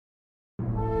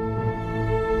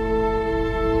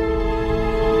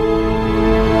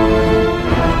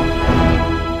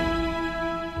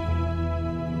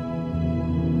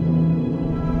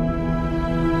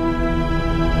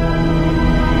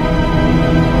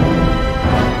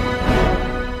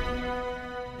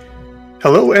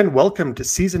Hello and welcome to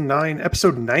Season 9,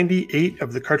 Episode 98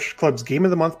 of the Cartridge Club's Game of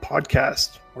the Month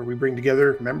podcast, where we bring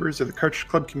together members of the Cartridge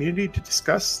Club community to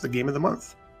discuss the Game of the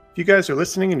Month. If you guys are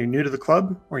listening and you're new to the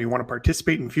club, or you want to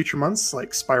participate in future months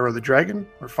like Spyro the Dragon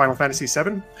or Final Fantasy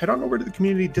VII, head on over to the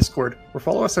community Discord or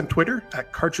follow us on Twitter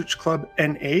at Cartridge Club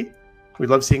NA. We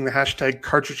love seeing the hashtag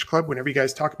Cartridge Club whenever you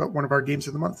guys talk about one of our games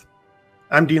of the month.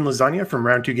 I'm Dean Lasagna from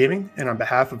Round 2 Gaming, and on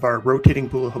behalf of our rotating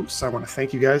pool of hosts, I want to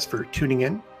thank you guys for tuning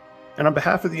in. And on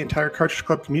behalf of the entire Cartridge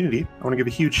Club community, I want to give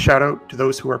a huge shout out to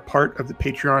those who are part of the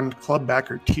Patreon Club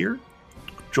Backer tier.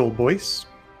 Joel Boyce,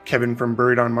 Kevin from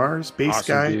Buried on Mars, Base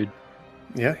Awesome, Guy. dude.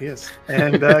 Yeah, he is.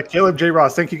 And Caleb J.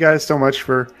 Ross, thank you guys so much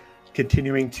for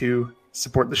continuing to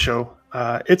support the show.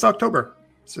 It's October.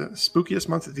 It's the spookiest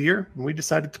month of the year, and we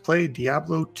decided to play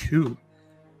Diablo 2.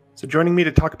 So joining me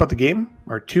to talk about the game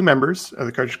are two members of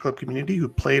the Cartridge Club community who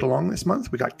played along this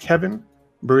month. We got Kevin,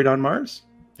 Buried on Mars.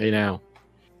 Hey now.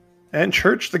 And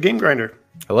Church, the Game Grinder.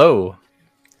 Hello.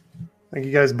 Thank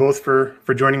you guys both for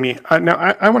joining me. Now,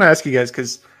 I want to ask you guys,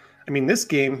 because, I mean, this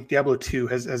game, Diablo 2,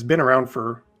 has been around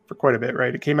for quite a bit,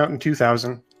 right? It came out in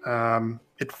 2000.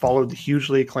 It followed the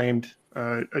hugely acclaimed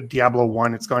Diablo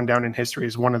 1. It's gone down in history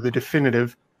as one of the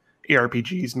definitive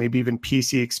ARPGs, maybe even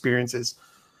PC experiences.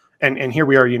 And here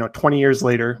we are, 20 years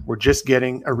later. We're just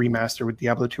getting a remaster with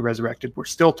Diablo 2 Resurrected. We're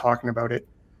still talking about it.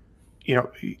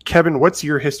 Kevin, what's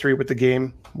your history with the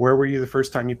game? Where were you the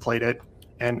first time you played it?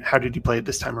 And how did you play it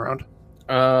this time around?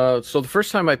 So the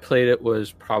first time I played it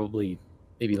was probably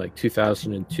maybe like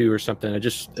 2002 or something.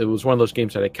 It was one of those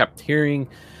games that I kept hearing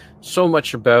so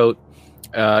much about,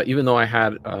 even though I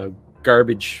had a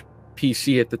garbage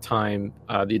PC at the time.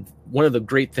 One of the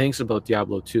great things about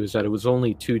Diablo 2 is that it was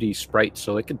only 2D sprites,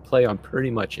 so it could play on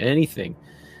pretty much anything.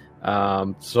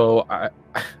 So I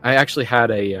actually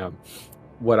had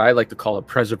what I like to call a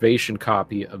preservation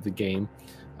copy of the game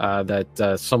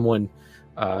that someone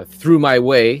threw my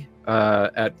way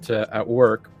at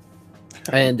work.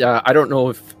 And I don't know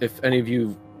if any of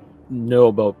you know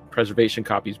about preservation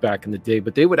copies back in the day,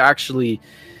 but they would actually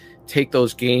take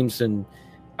those games and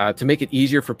to make it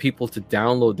easier for people to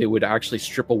download, they would actually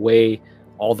strip away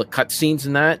all the cutscenes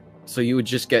in that. So you would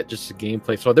just get just the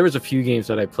gameplay. So there was a few games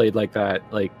that I played like that,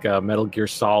 like Metal Gear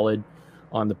Solid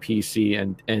on the PC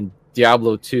and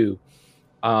Diablo 2.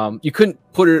 You couldn't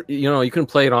put it, you couldn't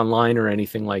play it online or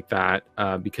anything like that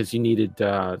because you needed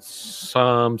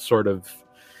some sort of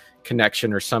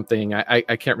connection or something.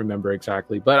 I can't remember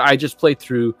exactly, but I just played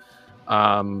through,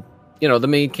 the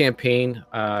main campaign.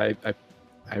 I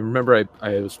remember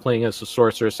I was playing as a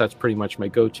sorceress. That's pretty much my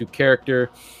go-to character,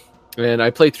 and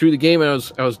I played through the game and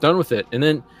I was done with it. And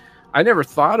then I never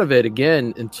thought of it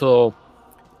again until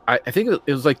I think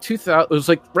it was like 2000. It was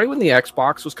like right when the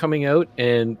Xbox was coming out,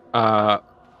 and a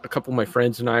couple of my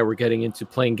friends and I were getting into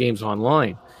playing games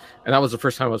online, and that was the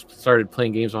first time I started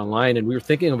playing games online. And we were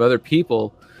thinking of other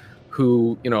people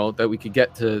who that we could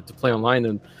get to play online.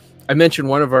 And I mentioned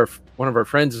one of our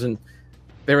friends, and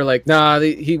they were like, "Nah,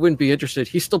 he wouldn't be interested.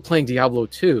 He's still playing Diablo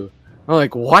 2." I'm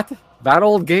like, "What? That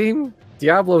old game,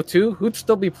 Diablo 2? Who'd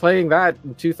still be playing that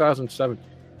in 2007?"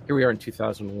 Here we are in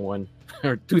 2001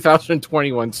 or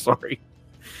 2021, sorry,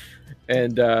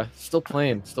 and still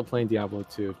playing Diablo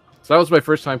 2. So that was my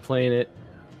first time playing it.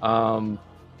 And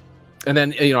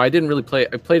then I didn't really play.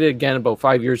 I played it again about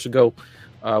 5 years ago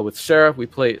with Sarah. We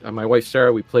played my wife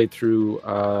Sarah. We played through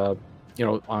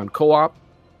on co-op.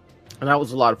 And that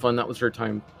was a lot of fun. That was her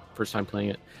first time playing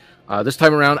it. This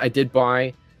time around, I did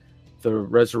buy the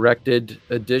Resurrected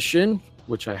Edition,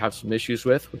 which I have some issues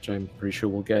with, which I'm pretty sure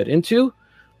we'll get into.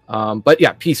 But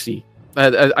yeah, PC.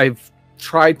 I've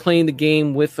tried playing the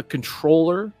game with a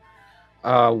controller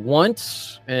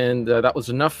once, and that was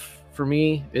enough for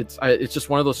me. It's just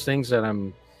one of those things that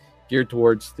I'm geared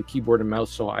towards the keyboard and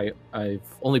mouse, so I've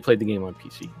only played the game on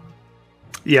PC.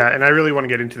 Yeah, and I really want to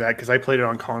get into that because I played it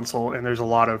on console, and there's a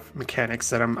lot of mechanics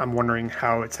that I'm wondering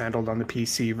how it's handled on the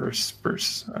PC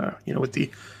versus with the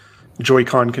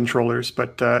Joy-Con controllers.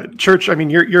 But Church, I mean,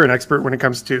 you're an expert when it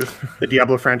comes to the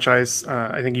Diablo franchise.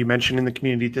 I think you mentioned in the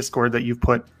community Discord that you've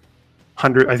put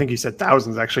I think you said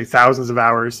thousands of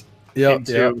hours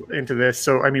into this.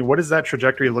 So, I mean, what does that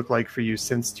trajectory look like for you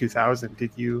since 2000?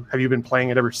 Have you been playing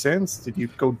it ever since? Did you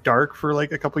go dark for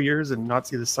like a couple years and not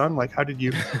see the sun? Like, how did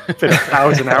you fit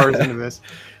 1,000 hours into this?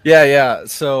 Yeah.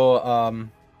 So,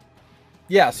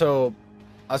 so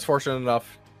I was fortunate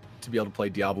enough to be able to play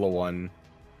Diablo 1,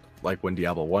 like when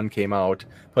Diablo 1 came out.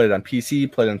 Played it on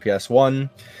PC, played it on PS1,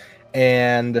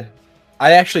 and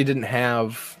I actually didn't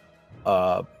have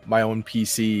my own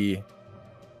PC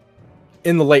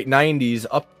in the late 90s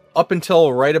up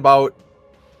until right about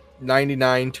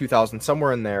 99, 2000,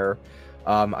 somewhere in there.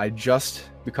 I just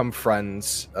become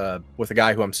friends with a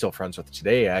guy who I'm still friends with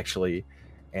today, actually.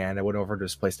 And I went over to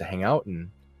his place to hang out, and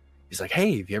he's like,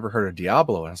 "Hey, have you ever heard of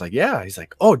Diablo?" And I was like, "Yeah." He's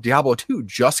like, "Oh, Diablo 2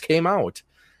 just came out."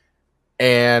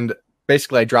 And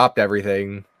basically, I dropped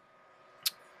everything,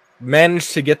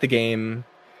 managed to get the game,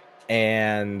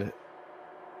 and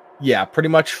yeah, pretty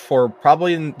much for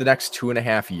probably in the next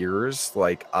 2.5 years,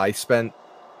 like I spent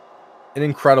an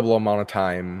incredible amount of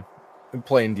time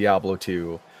playing Diablo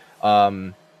 2.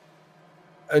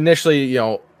 Initially,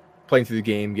 playing through the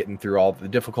game, getting through all the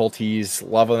difficulties,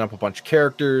 leveling up a bunch of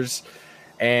characters,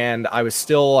 and I was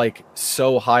still like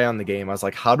so high on the game. I was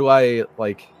like, how do I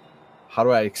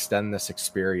extend this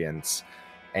experience?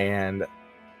 And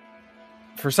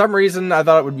for some reason, I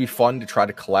thought it would be fun to try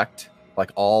to collect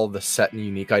like all the set and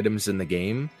unique items in the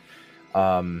game.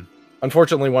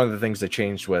 Unfortunately, one of the things they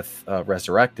changed with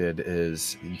Resurrected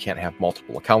is you can't have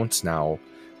multiple accounts now,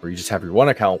 or you just have your one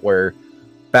account, where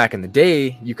back in the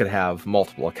day, you could have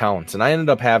multiple accounts. And I ended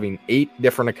up having 8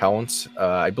 different accounts.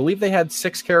 I believe they had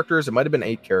 6 characters. It might have been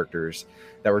 8 characters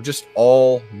that were just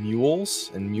all mules.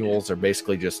 And mules are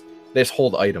basically they just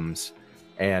hold items.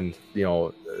 And,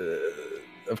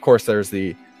 of course, there's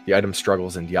the item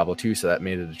struggles in Diablo 2, so that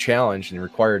made it a challenge and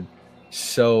required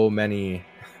so many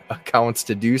accounts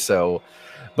to do so.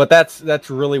 But that's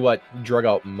really what drug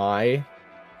out my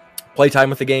playtime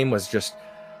with the game, was just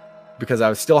because I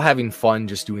was still having fun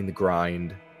just doing the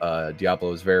grind.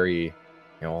 Diablo is very,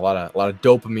 a lot of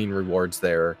dopamine rewards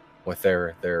there with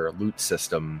their loot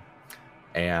system.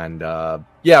 And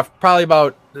probably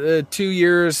about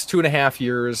 2.5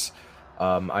 years.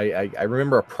 I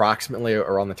remember approximately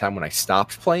around the time when I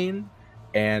stopped playing,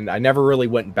 and I never really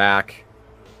went back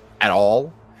at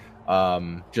all.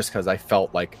 Just because I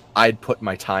felt like I'd put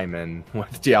my time in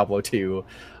with Diablo 2.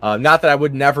 Not that I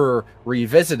would never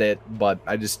revisit it, but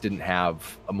I just didn't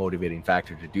have a motivating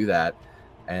factor to do that.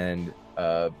 And,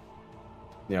 I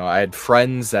had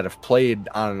friends that have played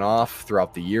on and off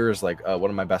throughout the years. Like, one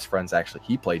of my best friends, actually,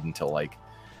 he played until, like,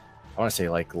 I want to say,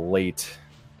 like, late,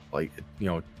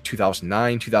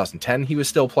 2009, 2010, he was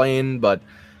still playing. But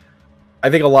I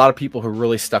think a lot of people who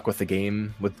really stuck with the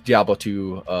game, with Diablo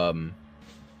 2,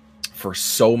 for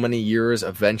so many years,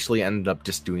 eventually ended up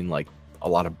just doing like a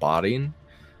lot of botting.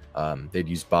 They'd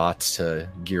use bots to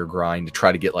gear grind to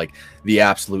try to get like the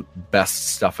absolute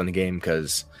best stuff in the game.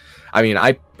 Because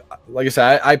I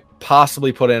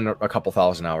possibly put in a couple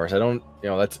thousand hours. I don't,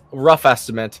 that's a rough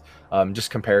estimate, just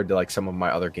compared to like some of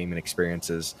my other gaming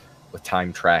experiences with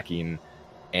time tracking.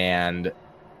 And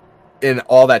in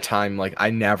all that time, like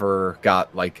I never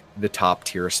got like the top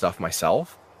tier stuff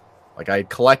myself. Like I'd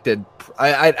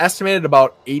estimated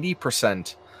about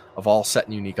 80% of all set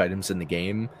and unique items in the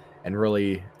game, and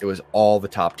really it was all the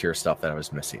top tier stuff that I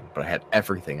was missing. But I had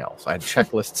everything else. I had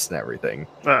checklists and everything.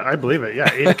 I believe it.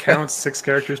 Yeah, 8 accounts, 6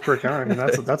 characters per account. I mean,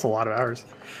 that's a lot of hours.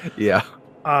 Yeah.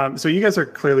 So you guys are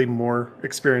clearly more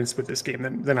experienced with this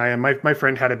game than I am. My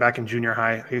friend had it back in junior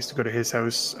high. I used to go to his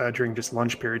house during just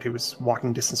lunch period. He was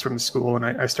walking distance from the school, and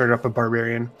I started up a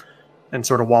barbarian and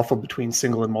sort of waffled between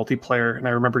single and multiplayer. And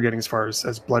I remember getting as far as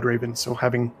Bloodraven. So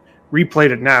having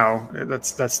replayed it now,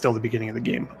 that's still the beginning of the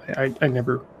game. I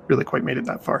never really quite made it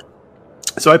that far.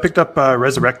 So I picked up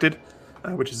Resurrected,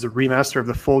 which is a remaster of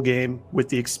the full game with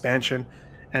the expansion.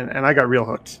 And I got real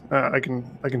hooked. I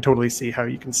can totally see how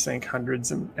you can sink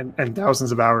hundreds and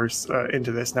thousands of hours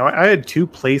into this. Now, I had 2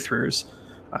 playthroughs.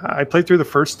 I played through the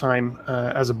first time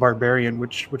as a barbarian,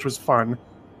 which was fun.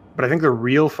 But I think the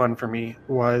real fun for me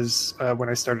was when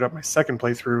I started up my second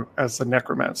playthrough as a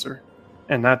necromancer,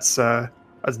 and that's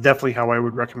definitely how I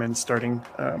would recommend starting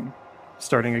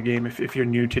a game if you're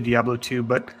new to Diablo 2.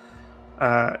 But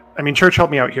Church,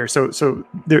 help me out here. So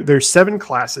there's 7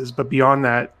 classes, but beyond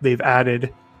that, they've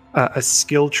added a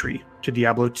skill tree to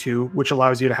Diablo 2, which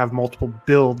allows you to have multiple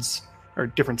builds or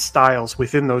different styles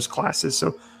within those classes.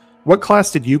 So, what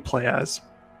class did you play as?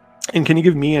 And can you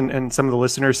give me and some of the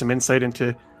listeners some insight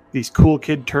into these cool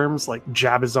kid terms like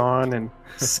Jabazon and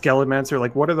Skelemancer?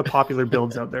 Like, what are the popular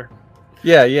builds out there?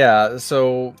 Yeah.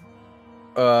 So,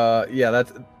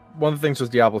 that's one of the things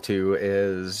with Diablo 2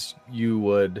 is you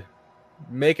would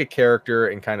make a character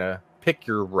and kind of pick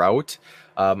your route.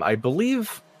 I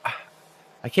believe,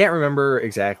 I can't remember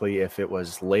exactly if it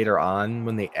was later on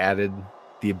when they added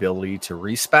the ability to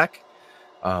respec.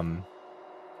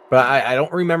 But I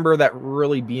don't remember that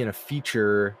really being a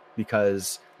feature,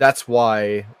 because that's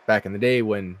why back in the day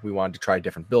when we wanted to try a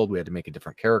different build, we had to make a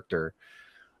different character.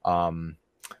 So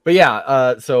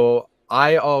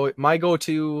my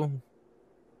go-to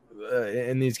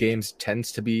in these games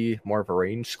tends to be more of a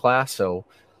ranged class. So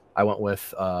I went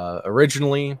with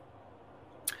originally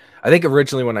I think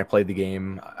originally when I played the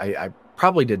game, I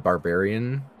probably did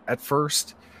Barbarian at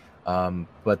first,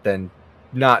 but then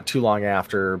not too long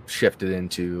after shifted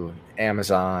into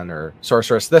Amazon or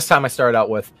Sorceress. This time I started out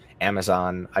with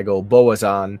Amazon. I go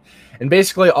Boazon, and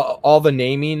basically all the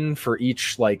naming for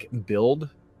each like build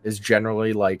is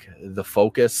generally like the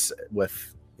focus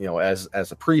with, you know, as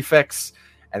a prefix,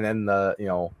 and then the, you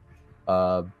know,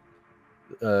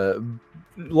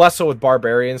 less so with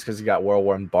Barbarians because you got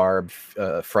Whirlwind Barb,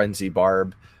 Frenzy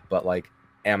Barb, but like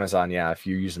Amazon, yeah, if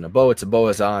you're using a bow, it's a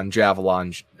Boazon,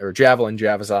 Javelin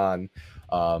Javazon.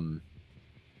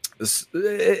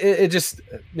 It just,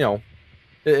 you know,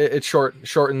 it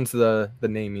shortens the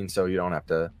naming, so you don't have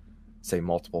to say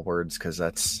multiple words because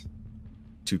that's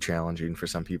too challenging for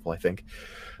some people, I think.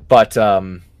 But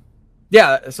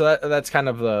yeah, so that's kind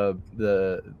of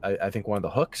I think one of the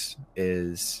hooks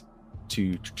is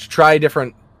to try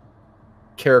different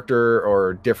character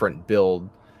or different build.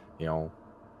 You know,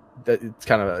 that it's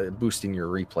kind of boosting your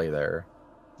replay there.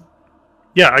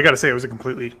 Yeah, I gotta say it was a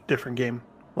completely different game.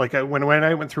 Like when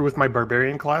I went through with my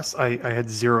Barbarian class, I had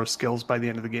 0 skills by the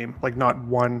end of the game. Like not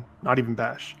one, not even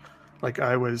bash. Like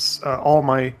I was all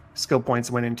my skill points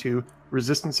went into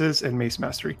resistances and mace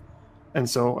mastery, and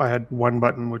so I had one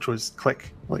button which was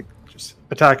click, like just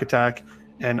attack,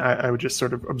 and I would just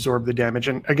sort of absorb the damage.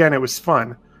 And again, it was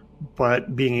fun,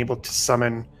 but being able to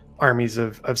summon armies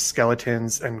of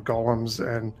skeletons and golems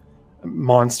and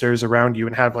monsters around you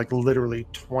and have like literally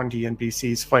 20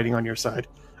 NPCs fighting on your side,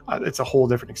 it's a whole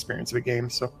different experience of a game.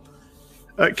 So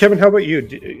Kevin, how about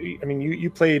you? I mean, you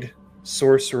played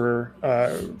Sorcerer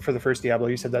for the first Diablo.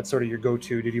 You said that's sort of your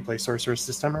go-to. Did you play Sorceress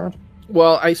this time around?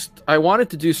 Well, I wanted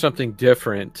to do something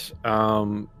different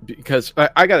because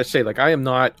I got to say, like, I am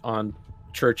not on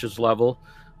Church's level.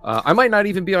 I might not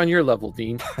even be on your level,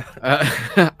 Dean.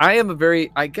 I am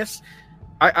I guess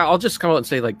I'll just come out and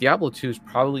say, like, Diablo 2 is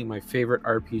probably my favorite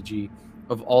RPG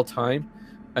of all time.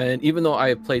 And even though I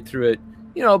have played through it,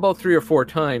 you know, about 3 or 4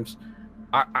 times,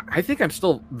 I think I'm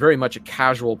still very much a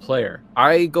casual player.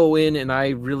 I go in and I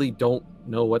really don't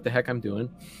know what the heck I'm doing.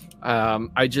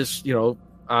 I just, you know,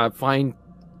 find,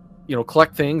 you know,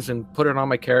 collect things and put it on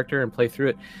my character and play through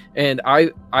it. And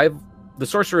the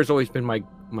Sorcerer has always been my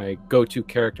go-to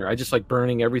character. I just like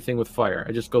burning everything with fire.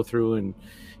 I just go through and,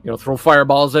 you know, throw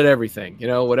fireballs at everything. You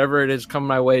know, whatever it is coming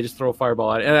my way, just throw a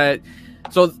fireball at it.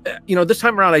 And so, you know, this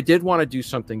time around, I did want to do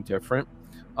something different.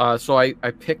 So I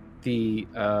picked the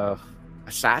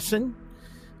Assassin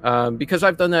because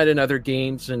I've done that in other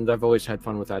games and I've always had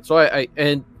fun with that. So I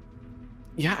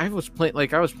was playing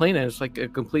it. It's like a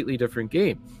completely different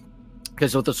game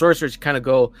because with the Sorcerers, you kind of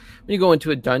go, when you go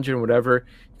into a dungeon or whatever,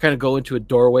 you kind of go into a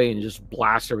doorway and just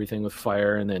blast everything with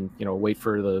fire, and then, you know, wait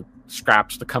for the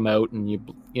scraps to come out and you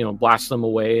know, blast them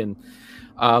away. And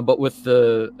but with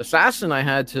the Assassin, I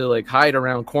had to like hide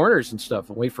around corners and stuff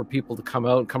and wait for people to come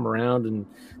out and come around, and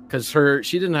because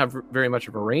she didn't have very much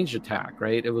of a ranged attack,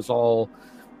 right? It was all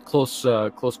close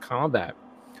combat.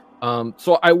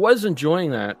 So I was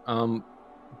enjoying that.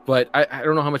 But I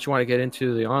don't know how much you want to get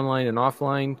into the online and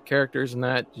offline characters and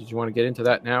that. Did you want to get into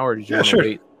that now, or did you want to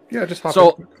wait? Yeah, just hop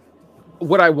So in.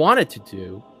 what I wanted to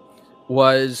do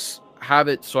was have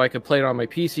it so I could play it on my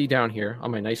PC down here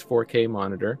on my nice 4K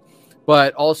monitor,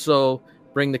 but also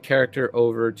bring the character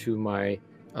over to my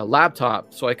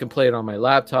laptop so I can play it on my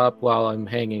laptop while I'm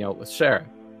hanging out with Sarah.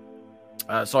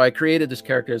 So I created this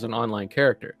character as an online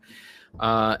character,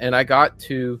 and I got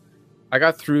through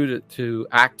to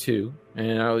Act 2,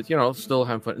 and I was, you know, still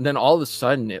having fun. And then all of a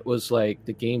sudden, it was like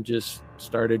the game just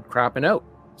started crapping out,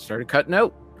 started cutting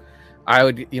out.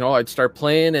 I'd start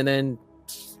playing, and then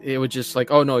it would just like,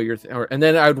 oh no, and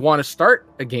then I'd want to start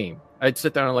a game. I'd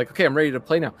sit down and like, okay, I'm ready to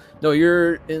play now. No,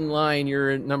 you're in line.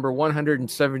 You're number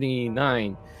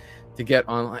 179 to get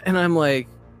online. And I'm like,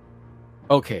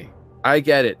 okay, I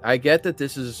get it. I get that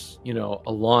this is, you know,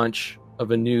 a launch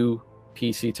of a new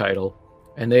PC title,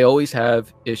 and they always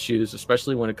have issues,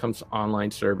 especially when it comes to online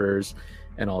servers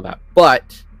and all that.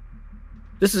 But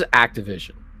this is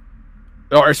Activision.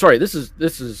 Or sorry, this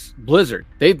is Blizzard.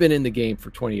 They've been in the game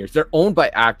for 20 years. They're owned by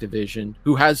Activision,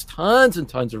 who has tons and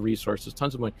tons of resources,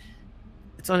 tons of money.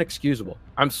 It's unexcusable.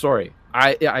 I'm sorry.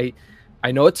 I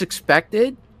know it's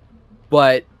expected,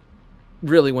 but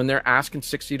really, when they're asking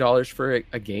 $60 for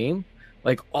a game,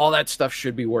 like, all that stuff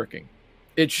should be working.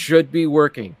 It should be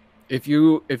working. If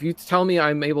you tell me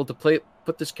I'm able to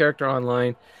put this character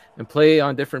online and play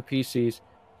on different PCs,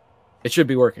 it should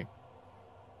be working.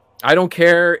 I don't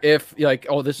care if, like,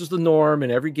 oh, this is the norm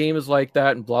and every game is like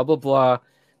that and blah, blah, blah.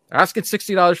 Asking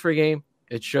 $60 for a game,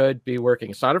 it should be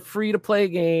working. It's not a free-to-play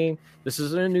game. This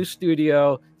isn't a new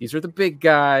studio. These are the big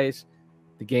guys.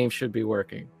 The game should be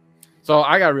working. So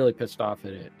I got really pissed off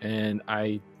at it, and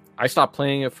I stopped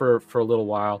playing it for a little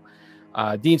while.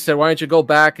 Dean said, "Why don't you go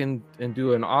back and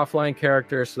do an offline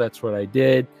character?" So that's what I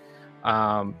did.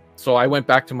 So I went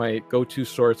back to my go-to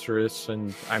sorceress,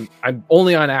 and I'm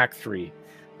only on Act 3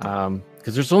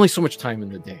 because there's only so much time in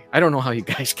the day. I don't know how you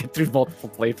guys get through multiple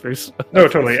playthroughs. No,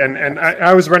 totally. And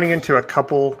I was running into a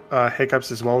couple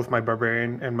hiccups as well with my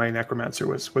barbarian, and my necromancer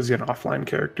was an offline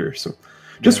character. So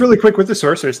just really quick with the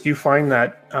sorceress, do you find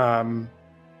that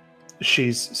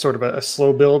she's sort of a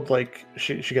slow build, like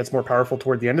she gets more powerful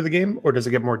toward the end of the game, or does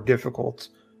it get more difficult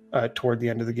toward the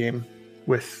end of the game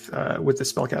with the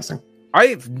spellcasting?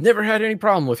 I've never had any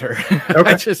problem with her.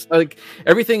 Okay. I just like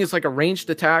everything is like a ranged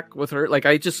attack with her. Like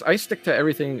I stick to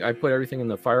everything. I put everything in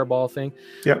the fireball thing.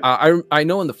 Yeah. I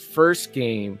know in the first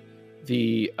game,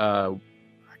 the I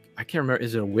can't remember.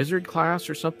 Is it a wizard class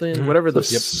or something? Mm-hmm. Whatever the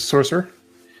sorcerer.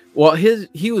 Well,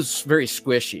 he was very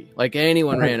squishy. Like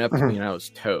anyone ran up to me and I was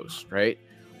toast, right?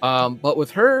 But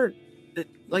with her,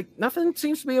 like nothing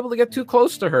seems to be able to get too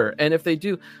close to her. And if they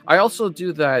do, I also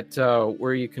do that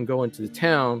where you can go into the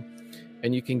town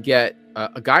and you can get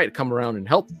a guy to come around and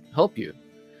help you.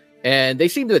 And they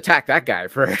seem to attack that guy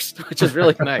first, which is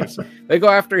really nice. They go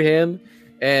after him,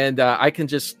 and I can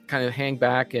just kind of hang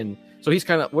back. And so he's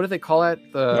kind of, what do they call that?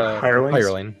 The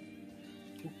Hireling.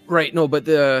 Right. No, but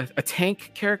a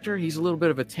tank character. He's a little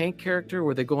bit of a tank character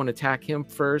where they go and attack him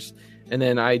first, and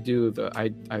then I do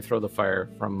I throw the fire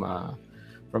from,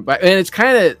 and it's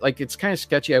kind of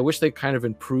sketchy. I wish they kind of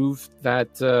improved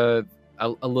that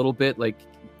a little bit, like.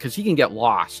 Because he can get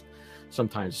lost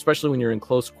sometimes, especially when you're in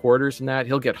close quarters and that.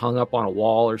 He'll get hung up on a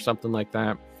wall or something like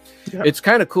that. Yeah. It's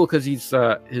kind of cool because he's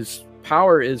his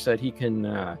power is that he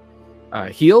can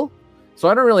heal. So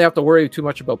I don't really have to worry too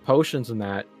much about potions and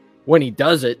that. When he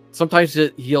does it, sometimes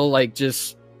he'll like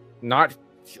just not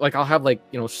like I'll have like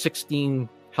 16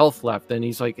 health left, and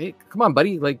he's like, "Hey, come on,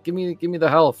 buddy! Like give me the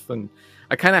health." And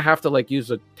I kind of have to like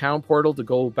use a town portal to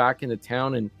go back into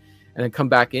town and then come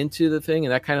back into the thing,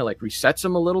 and that kind of like resets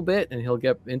him a little bit, and he'll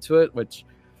get into it, which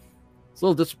is a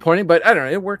little disappointing, but I don't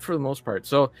know, it worked for the most part.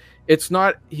 So it's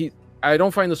not I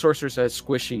don't find the sorceress as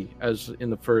squishy as in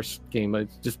the first game.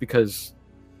 It's just because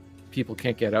people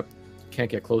can't get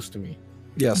close to me.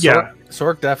 Yeah,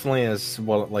 Sork definitely is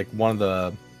one of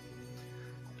the,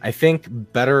 I think,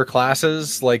 better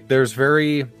classes. Like there's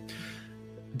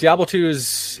Diablo 2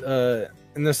 is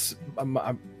and this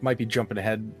I might be jumping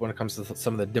ahead when it comes to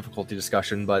some of the difficulty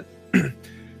discussion, but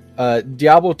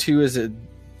Diablo 2 is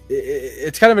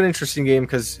it's kind of an interesting game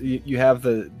because you have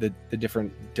the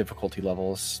different difficulty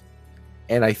levels,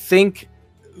 and I think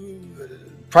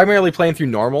primarily playing through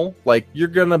normal, like you're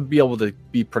gonna be able to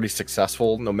be pretty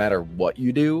successful no matter what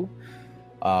you do.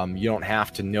 You don't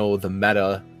have to know the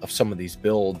meta of some of these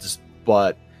builds,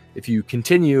 but if you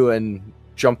continue and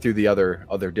jump through the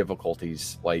other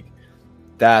difficulties, like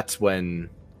that's when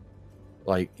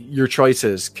like your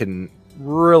choices can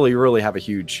really have a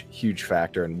huge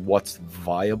factor in what's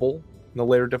viable in the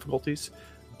later difficulties.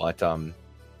 But I'll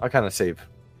kind of save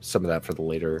some of that for the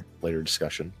later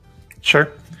discussion.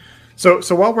 Sure. So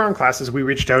while we're on classes, we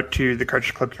reached out to the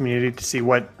Cartridge Club community to see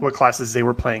what classes they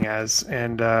were playing as,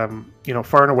 and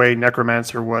far and away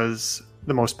Necromancer was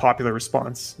the most popular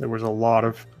response. There was a lot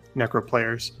of Necro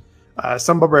players,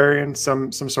 some Barbarian,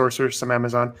 some Sorcerers, some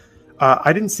Amazon.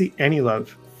 I didn't see any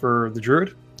love for the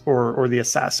Druid or the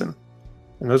Assassin,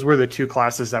 and those were the two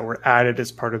classes that were added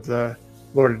as part of the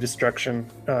Lord of Destruction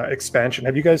expansion.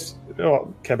 Have you guys?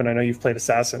 Oh, Kevin, I know you've played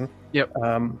Assassin. Yep.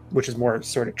 Which is more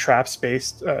sort of traps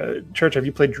based. Church, have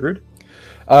you played Druid?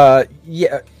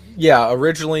 Yeah.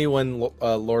 Originally, when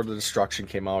Lord of Destruction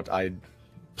came out, I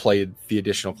played the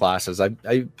additional classes. I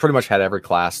pretty much had every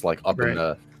class like up in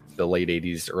the late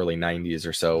 80s, early 90s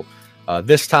or so.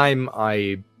 This time,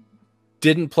 I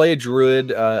didn't play a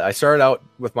Druid. I started out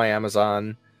with my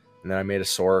Amazon, and then I made a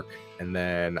Sork, and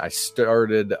then I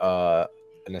started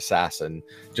an Assassin,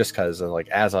 just because like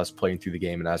as I was playing through the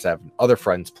game and as I have other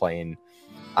friends playing,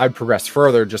 I'd progress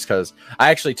further just because I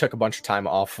actually took a bunch of time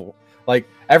off. Like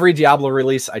every Diablo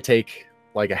release, I take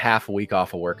like a half a week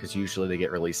off of work because usually they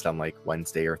get released on like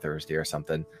Wednesday or Thursday or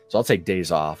something. So I'll take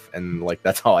days off, and like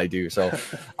that's all I do. So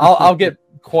I'll get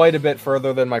quite a bit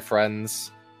further than my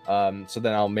friends. So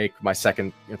then I'll make my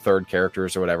second and third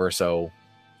characters or whatever, so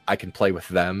I can play with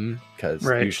them, because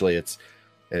usually it's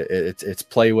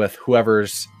play with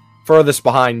whoever's furthest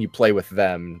behind. You play with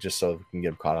them just so you can get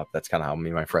them caught up. That's kind of how me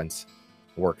and my friends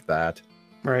work that.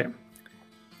 Right.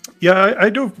 Yeah, I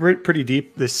dove pretty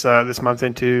deep this month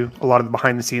into a lot of the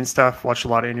behind the scenes stuff. Watched a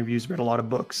lot of interviews, read a lot of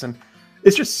books, and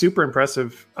it's just super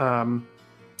impressive.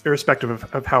 irrespective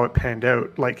of how it panned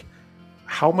out, like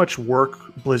how much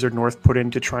work Blizzard North put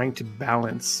into trying to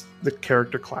balance the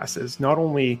character classes, not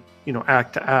only, you know,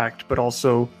 act to act, but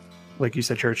also, like you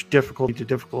said, Church, difficulty to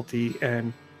difficulty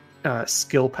and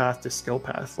skill path to skill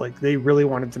path. Like they really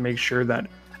wanted to make sure that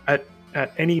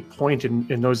at any point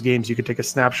in those games, you could take a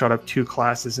snapshot of two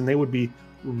classes and they would be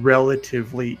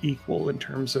relatively equal in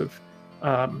terms of,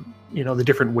 you know, the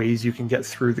different ways you can get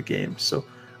through the game. So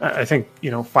I think,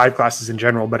 you know, 5 classes in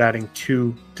general, but adding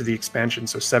 2 to the expansion,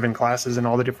 so 7 classes and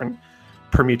all the different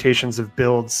permutations of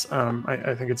builds.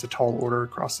 I think it's a tall order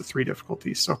across the 3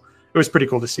 difficulties. So it was pretty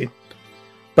cool to see.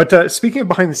 But speaking of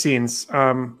behind the scenes,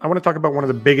 I want to talk about one of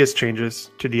the biggest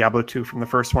changes to Diablo 2 from the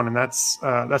first one, and that's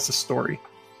the story.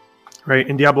 Right,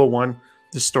 in Diablo 1,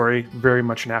 the story very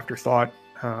much an afterthought.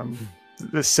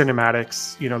 The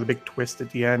cinematics, you know, the big twist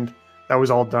at the end, that was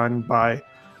all done by,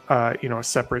 you know, a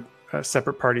separate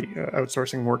party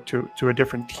outsourcing work to a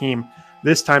different team.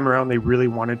 This time around, they really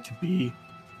wanted to be,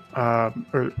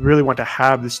 or really want to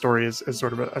have the story as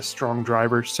sort of a strong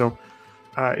driver. So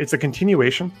it's a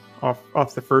continuation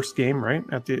off the first game, right?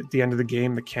 At the end of the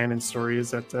game, the canon story is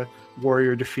that the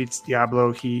warrior defeats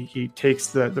Diablo. He takes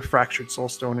the fractured soul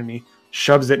stone and he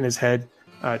shoves it in his head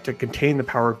to contain the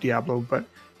power of Diablo, but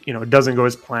you know, it doesn't go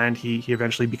as planned. He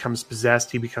eventually becomes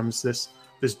possessed. He becomes this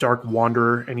dark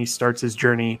wanderer, and he starts his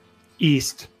journey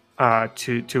east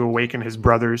to awaken his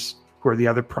brothers, who are the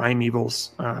other primevals,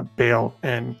 Baal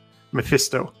and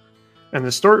Mephisto. And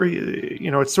the story, you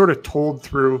know, it's sort of told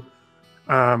through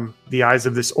the eyes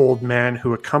of this old man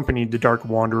who accompanied the dark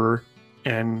wanderer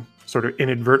and sort of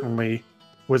inadvertently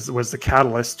was the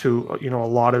catalyst to, you know, a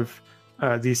lot of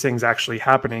these things actually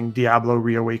happening, Diablo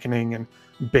reawakening and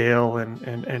Baal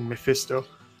and Mephisto.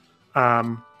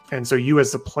 And so you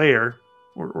as the player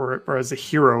or as a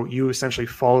hero, you essentially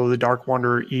follow the Dark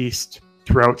Wanderer east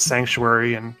throughout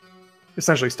Sanctuary and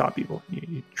essentially stop evil.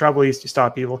 You travel east, you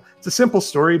stop evil. It's a simple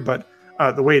story, but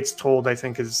the way it's told, I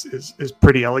think, is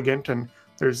pretty elegant, and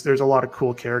there's a lot of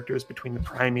cool characters between the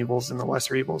prime evils and the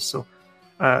lesser evils. So,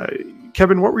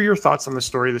 Kevin, what were your thoughts on the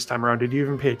story this time around? Did you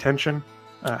even pay attention?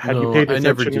 Had you paid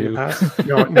attention in the past?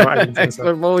 No, I didn't think so.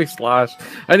 I'm always lost.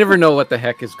 I never know what the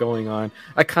heck is going on.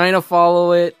 I kind of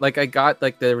follow it. Like I got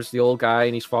there was the old guy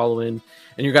and he's following,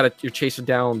 and you're chasing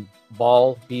down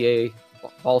Baal,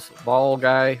 Baal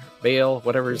guy, Baal,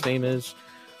 whatever his name is.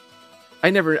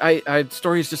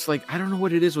 Story is just like, I don't know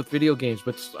what it is with video games,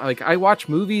 but like I watch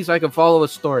movies, I can follow a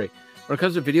story. When it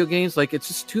comes to video games, like it's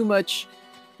just too much.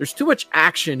 There's too much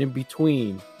action in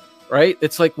between, right?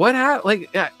 It's like what happened?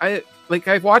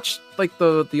 I watched like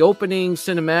the opening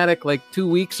cinematic like 2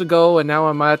 weeks ago, and now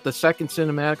I'm at the second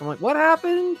cinematic. I'm like, what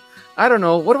happened? I don't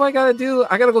know. What do I gotta do?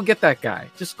 I gotta go get that guy.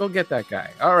 Just go get that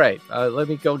guy. All right, let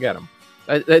me go get him.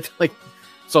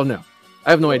 So no,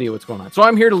 I have no idea what's going on. So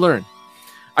I'm here to learn.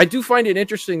 I do find it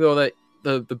interesting though that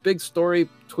the big story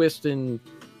twist in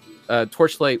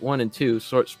Torchlight 1 and 2,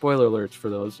 spoiler alerts for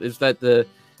those, is that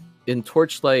in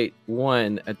Torchlight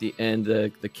 1 at the end,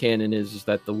 the canon is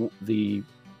that the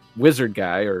wizard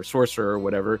guy or sorcerer or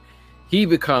whatever, he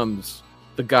becomes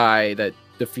the guy that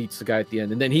defeats the guy at the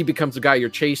end, and then he becomes the guy you're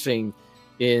chasing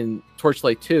in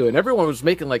Torchlight 2, and everyone was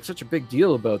making like such a big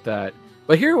deal about that.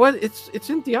 But here, it's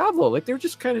in Diablo. Like they're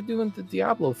just kind of doing the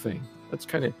Diablo thing. That's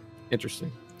kind of interesting.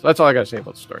 So that's all I got to say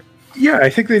about the story. Yeah, I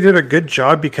think they did a good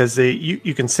job because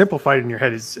you can simplify it in your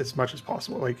head as much as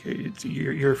possible. Like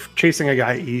you're chasing a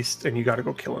guy east and you got to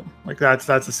go kill him. Like that's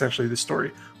essentially the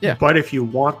story. Yeah. But if you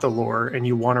want the lore and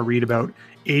you want to read about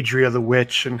Adria the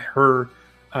witch and her,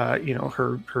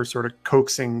 her sort of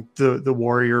coaxing the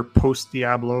warrior post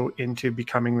Diablo into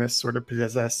becoming this sort of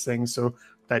possessed thing, so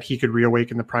that he could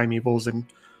reawaken the primevals and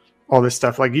all this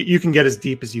stuff. Like you can get as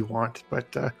deep as you want,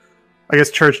 but. I guess,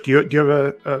 Church, do you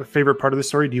have a favorite part of the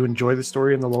story? Do you enjoy the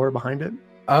story and the lore behind it?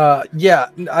 Yeah,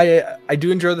 I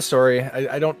do enjoy the story.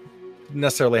 I don't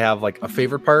necessarily have like a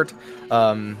favorite part.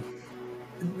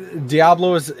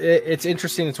 Diablo it's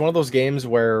interesting. It's one of those games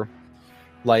where,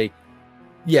 like,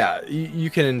 yeah, you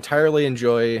can entirely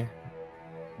enjoy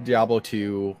Diablo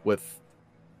 2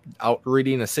 without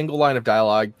reading a single line of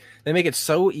dialogue. They make it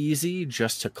so easy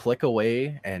just to click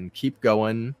away and keep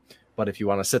going. But if you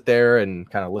want to sit there and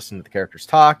kind of listen to the characters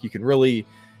talk, you can really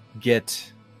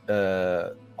get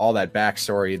all that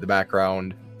backstory, the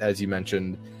background, as you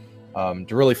mentioned, to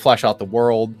really flesh out the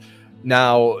world.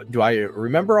 Now, do I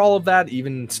remember all of that,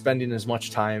 even spending as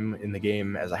much time in the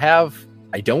game as I have?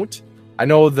 I don't. I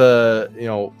know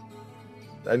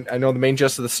I know the main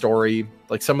gist of the story.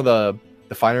 Like some of the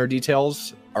finer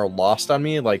details are lost on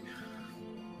me. Like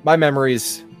my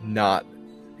memory's not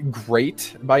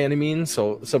great by any means,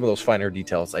 so some of those finer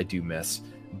details I do miss,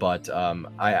 But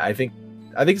I think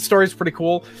the story is pretty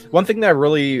cool. One thing that I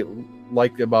really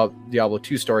like about Diablo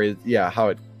 2 story is how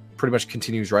it pretty much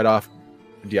continues right off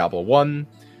Diablo 1.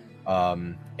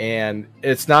 And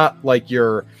it's not like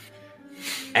you're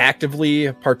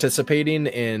actively participating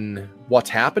in what's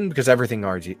happened, because everything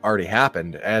already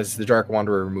happened. As the Dark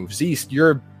Wanderer moves east,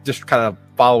 you're just kind of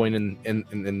following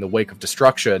in the wake of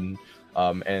destruction,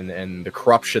 and the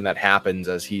corruption that happens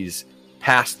as he's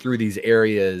passed through these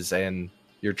areas, and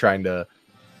you're trying to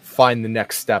find the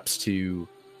next steps to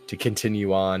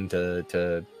continue on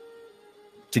to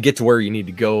get to where you need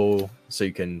to go so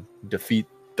you can defeat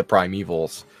the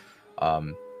primevals.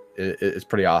 It's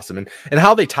pretty awesome, and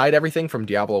how they tied everything from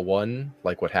Diablo 1,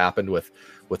 like what happened with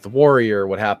the warrior,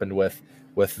 what happened with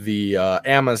the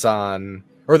Amazon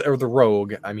or the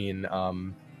rogue. I mean,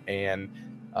 I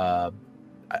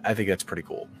think that's pretty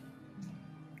cool.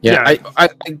 Yeah. I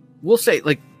will say,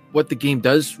 like, what the game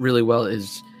does really well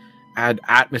is add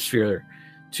atmosphere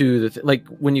to the like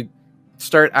when you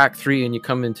start Act 3 and you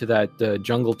come into that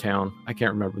jungle town. I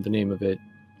can't remember the name of it.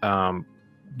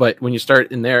 But when you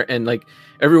start in there, and like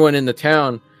everyone in the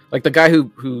town, like the guy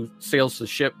who sails the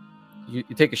ship, you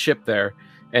take a ship there,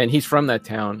 and he's from that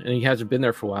town, and he hasn't been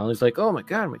there for a while. And he's like, "Oh my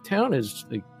god, my town is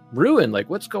like ruined. Like,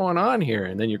 what's going on here?"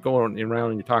 And then you're going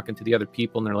around and you're talking to the other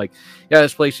people, and they're like, "Yeah,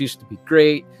 this place used to be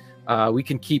great. We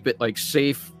can keep it like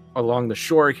safe along the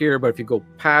shore here, but if you go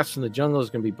past in the jungle, there's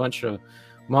going to be a bunch of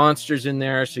monsters in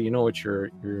there, so you know what you're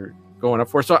going up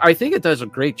for." So I think it does a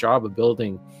great job of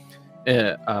building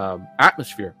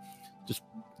atmosphere. Just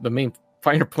the main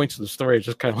finer points of the story is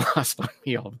just kind of lost on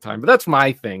me all the time, but that's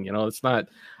my thing. It's not,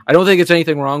 I don't think it's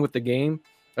anything wrong with the game.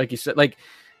 Like you said, like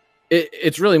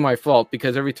it's really my fault,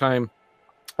 because every time,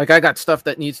 like, I got stuff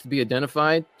that needs to be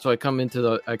identified, so I come into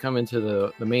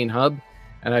the main hub,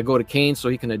 and I go to Kane so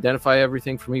he can identify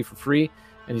everything for me for free,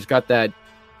 and he's got that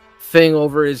thing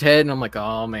over his head, and I'm like,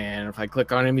 oh man, if I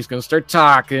click on him, he's gonna start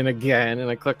talking again. And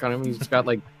I click on him, he's got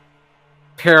like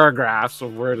paragraphs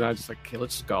of words, and I'm just like, okay,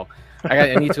 let's go.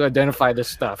 I need to identify this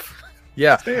stuff.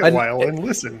 Yeah, stay a while and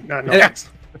listen. And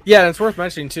it's worth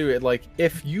mentioning too. Like,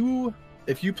 if you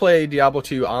play Diablo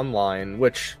 2 online,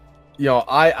 which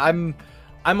I'm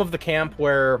of the camp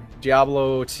where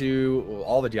Diablo 2,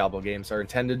 all the Diablo games are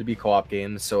intended to be co-op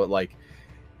games. So I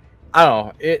don't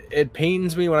know. It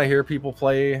pains me when I hear people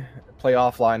play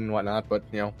offline and whatnot, but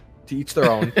to each their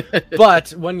own.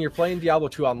 But when you're playing Diablo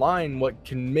 2 online, what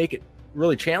can make it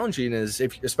really challenging is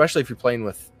especially if you're playing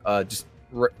with just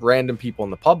random people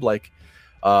in the public.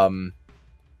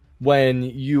 When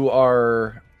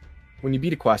you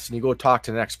beat a quest and you go talk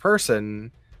to the next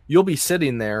person, you'll be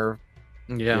sitting there,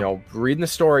 reading the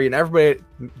story, and everybody,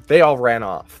 they all ran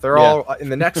off. They're all in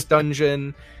the next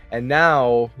dungeon, and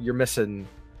now you're missing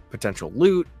potential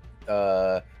loot,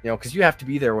 because you have to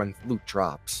be there when loot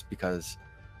drops, because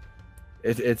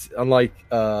it's unlike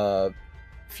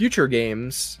future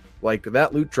games, like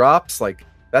that loot drops, like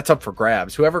that's up for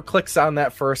grabs. Whoever clicks on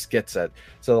that first gets it.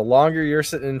 So the longer you're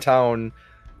sitting in town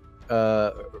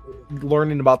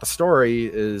learning about the story,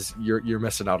 is you're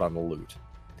missing out on the loot.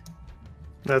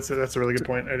 That's a really good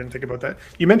point. I didn't think about that.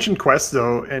 You mentioned quests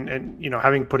though, and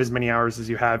having put as many hours as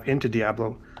you have into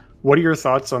Diablo, what are your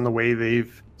thoughts on the way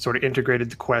they've sort of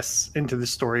integrated the quests into the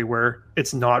story, where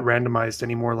it's not randomized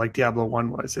anymore like Diablo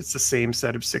 1 was? It's the same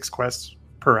set of 6 quests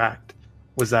per act.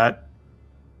 Was that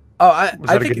I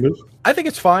think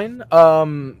it's fine.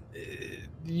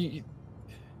 It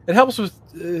helps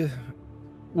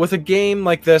with a game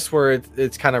like this where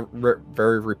it's kind of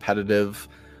very repetitive.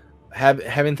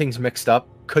 Having things mixed up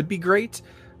could be great,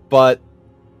 but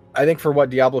I think for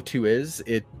what Diablo 2 is,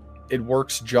 it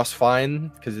works just fine,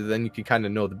 because then you can kind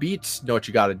of know the beats, know what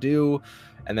you got to do,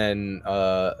 and then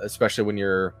especially when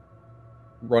you're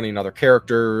running other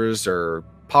characters or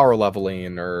power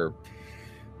leveling or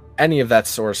any of that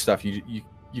sort of stuff, you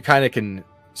kind of can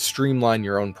streamline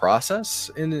your own process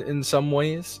in some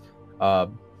ways. I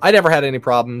never had any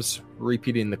problems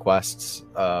repeating the quests.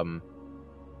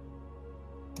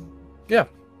 Yeah.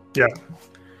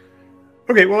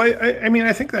 Okay, well, I mean,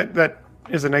 I think that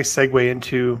is a nice segue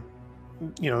into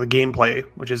the gameplay,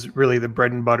 which is really the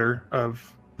bread and butter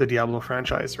of the Diablo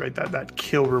franchise, right? That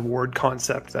kill reward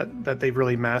concept that they've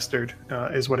really mastered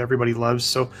is what everybody loves.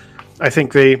 So I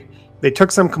think they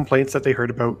took some complaints that they heard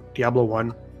about Diablo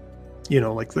 1,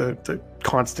 like the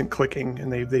constant clicking,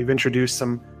 and they've introduced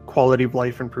some quality of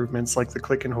life improvements like the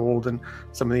click and hold and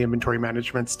some of the inventory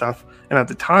management stuff. And at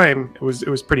the time, it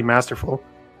was pretty masterful.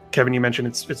 Kevin, you mentioned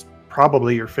it's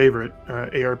probably your favorite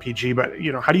ARPG, but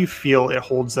how do you feel it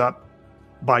holds up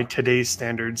by today's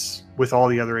standards with all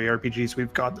the other ARPGs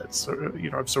we've got that's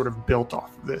have sort of built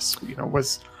off of this.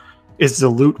 Is the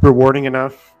loot rewarding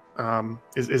enough?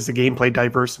 Is the gameplay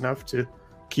diverse enough to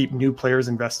keep new players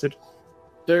invested?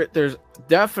 There's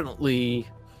definitely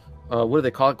what do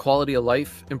they call it? Quality of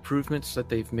life improvements that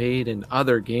they've made in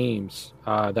other games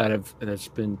that's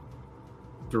been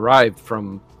derived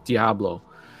from Diablo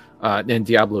and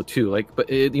Diablo 2.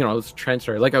 It's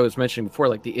transfer. Like I was mentioning before,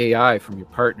 like the AI from your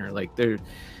partner,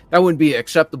 that wouldn't be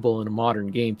acceptable in a modern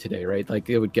game today, right? Like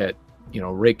it would get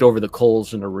raked over the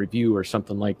coals in a review or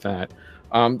something like that.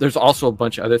 There's also a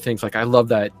bunch of other things. Like I love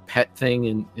that pet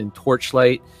thing in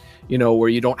Torchlight, where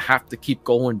you don't have to keep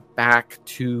going back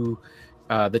to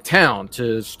the town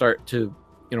to start to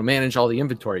manage all the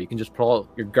inventory. You can just put all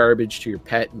your garbage to your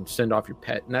pet and send off your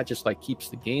pet, and that just keeps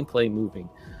the gameplay moving.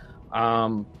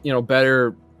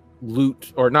 Better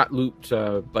loot, or not loot,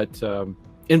 but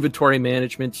inventory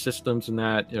management systems and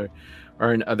that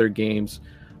are in other games.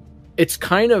 It's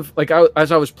kind of like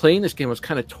as I was playing this game, I was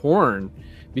kind of torn,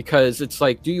 because it's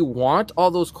like, do you want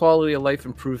all those quality of life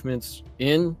improvements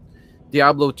in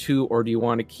Diablo 2, or do you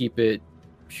want to keep it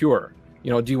pure?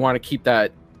 Do you want to keep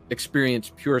that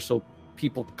experience pure so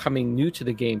people coming new to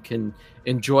the game can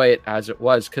enjoy it as it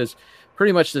was? Because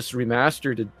pretty much this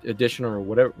remastered edition, or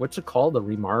whatever, what's it called? The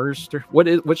remastered?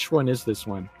 Which one is this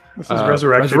one? This is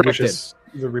Resurrected, which is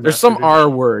the remastered. There's some R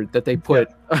word that they put,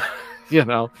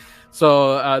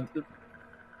 So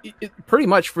pretty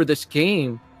much for this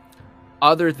game,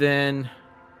 other than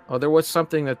there was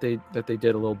something that they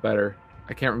did a little better.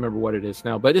 I can't remember what it is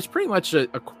now, but it's pretty much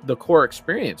the core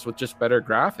experience with just better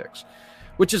graphics,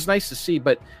 which is nice to see.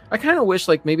 But I kind of wish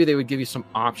maybe they would give you some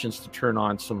options to turn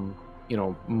on some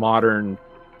modern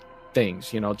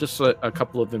things, just a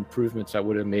couple of improvements that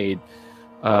would have made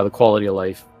the quality of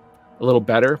life a little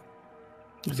better.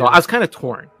 So I was kind of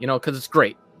torn, because it's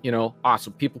great,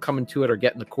 awesome. People coming to it are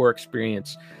getting the core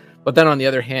experience. But then on the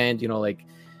other hand,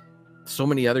 so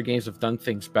many other games have done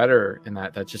things better, and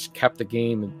that just kept the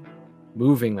game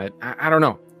moving. That I don't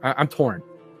know. I'm torn.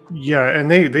 Yeah,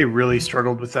 and they really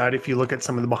struggled with that. If you look at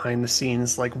some of the behind the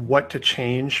scenes, like what to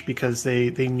change, because they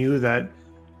knew that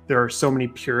there are so many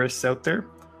purists out there.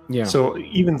 Yeah. So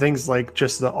even things like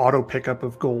just the auto pickup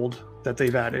of gold that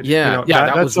they've added.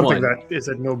 That's something that is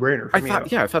a no-brainer for me.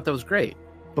 I thought that was great.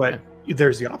 But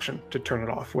there's the option to turn it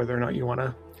off, whether or not you want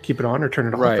to keep it on or turn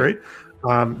it off, right?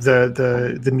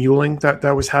 The muling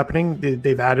that was happening,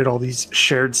 they've added all these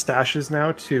shared stashes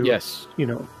now to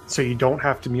so you don't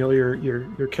have to mule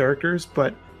your characters.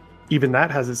 But even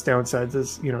that has its downsides,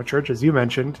 as Church, as you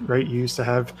mentioned, right? You used to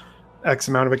have X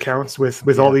amount of accounts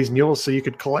with all these mules, so you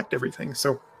could collect everything.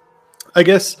 So I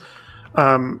guess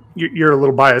you're a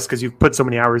little biased because you've put so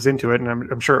many hours into it, and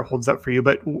I'm sure it holds up for you.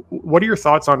 But what are your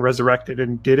thoughts on Resurrected,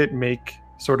 and did it make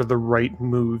sort of the right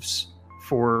moves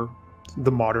for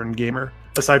the modern gamer,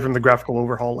 aside from the graphical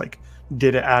overhaul? Like,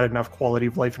 did it add enough quality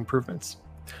of life improvements?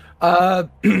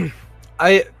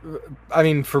 I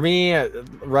mean, for me,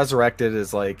 Resurrected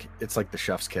is it's like the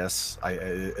chef's kiss.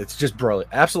 It's just brilliant,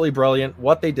 absolutely brilliant.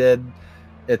 What they did,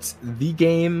 it's the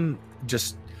game,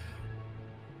 just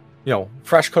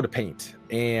fresh coat of paint,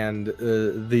 and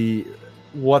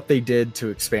what they did to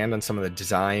expand on some of the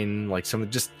design, like some of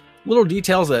just little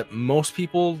details that most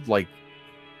people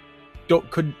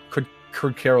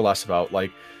could care less about.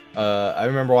 I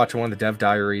remember watching one of the dev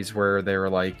diaries where they were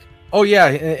like, oh yeah,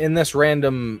 in this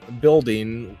random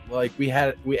building, we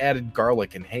added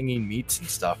garlic and hanging meats and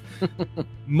stuff.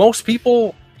 Most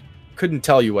people couldn't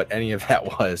tell you what any of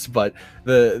that was, but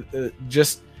the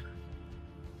just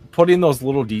putting those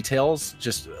little details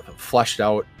just fleshed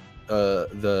out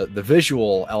the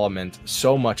visual element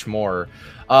so much more.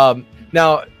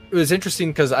 Now it was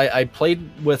interesting because I played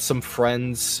with some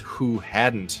friends who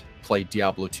hadn't played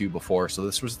Diablo 2 before, so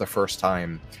this was the first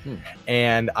time.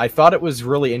 And I thought it was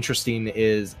really interesting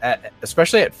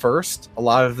especially at first, a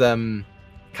lot of them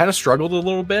kind of struggled a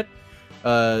little bit.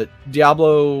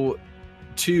 Diablo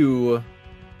 2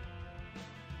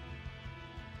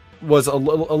 was a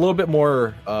little bit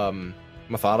more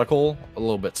methodical, a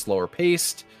little bit slower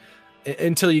paced,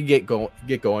 until you get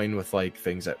going with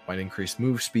things that might increase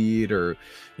move speed, or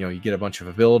you get a bunch of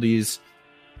abilities.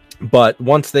 But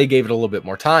once they gave it a little bit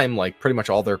more time, pretty much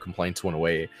all their complaints went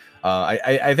away.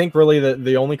 I think really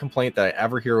the only complaint that I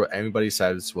ever hear anybody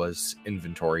says was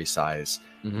inventory size.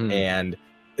 Mm-hmm. And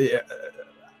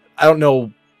I don't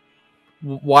know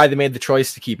why they made the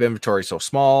choice to keep inventory so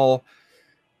small.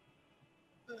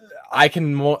 I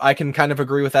can kind of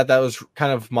agree with that. That was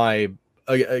kind of my,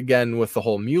 again, with the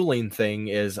whole muling thing,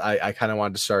 is I kind of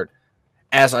wanted to start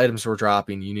as items were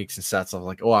dropping, uniques and sets, I was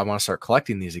like, oh, I want to start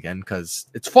collecting these again because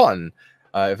it's fun.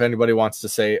 If anybody wants to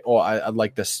say, oh, I'd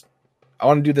like this, I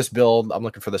want to do this build, I'm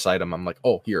looking for this item, I'm like,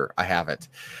 oh, here, I have it.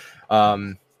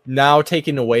 Now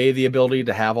taking away the ability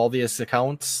to have all these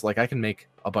accounts, like I can make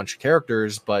a bunch of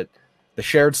characters, but the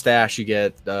shared stash you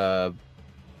get,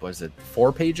 what is it,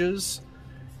 4 pages?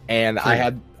 And I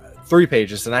had 3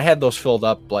 pages, and I had those filled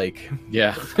up like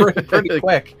pretty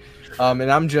quick.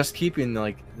 And I'm just keeping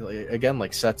like again,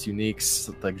 like sets,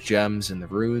 uniques, like gems and the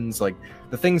runes, like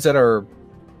the things that are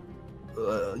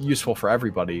useful for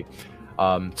everybody.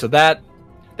 So that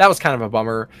was kind of a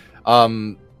bummer.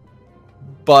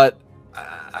 But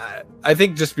I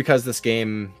think just because this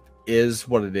game is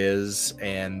what it is,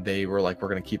 and they were like, we're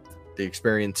going to keep the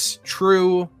experience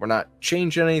true, we're not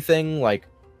changing anything, like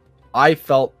I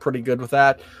felt pretty good with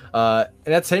that. And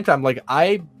at the same time, like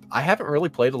I haven't really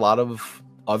played a lot of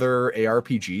other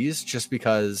ARPGs just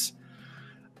because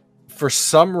for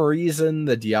some reason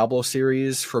the Diablo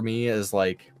series for me is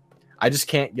like, I just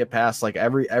can't get past like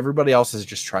everybody else is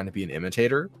just trying to be an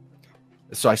imitator.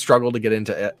 So I struggle to get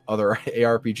into other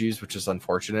ARPGs, which is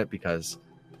unfortunate because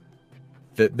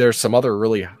there's some other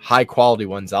really high quality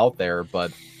ones out there.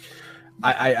 But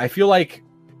I feel like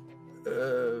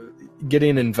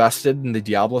getting invested in the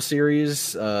Diablo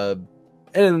series, and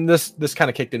this kind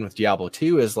of kicked in with Diablo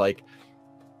 2, is like,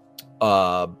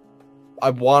 I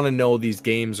want to know these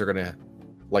games are going to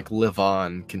like live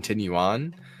on, continue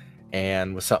on.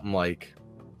 And with something like,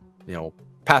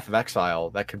 Path of Exile,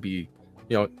 that could be,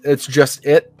 it's just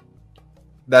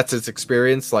that's its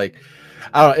experience. Like,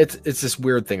 I don't know, it's this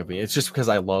weird thing of me. It's just because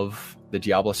I love the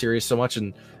Diablo series so much.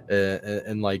 And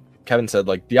like Kevin said,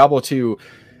 like Diablo 2,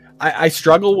 I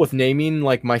struggle with naming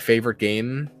like my favorite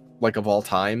game, like of all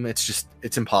time. It's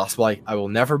impossible. I will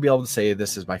never be able to say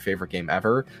this is my favorite game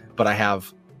ever, but I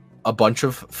have a bunch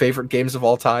of favorite games of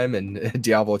all time, and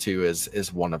Diablo 2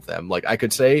 is one of them. Like I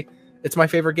could say it's my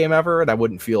favorite game ever, and I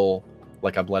wouldn't feel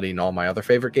like I'm letting all my other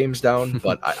favorite games down,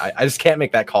 but I just can't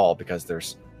make that call because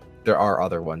there are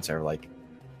other ones that are like,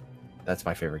 that's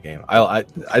my favorite game. I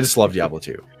just love Diablo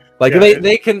 2. Like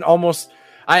they can almost,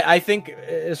 I think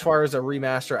as far as a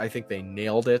remaster, I think they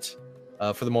nailed it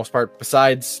for the most part.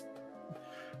 Besides,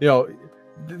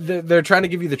 they're trying to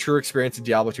give you the true experience of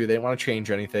Diablo 2. They don't want to change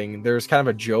anything. There's kind of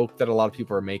a joke that a lot of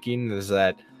people are making is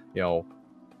that,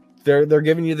 they're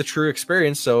giving you the true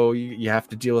experience, so you have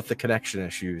to deal with the connection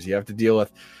issues. You have to deal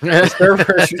with the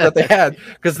server issues that they had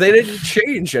because they didn't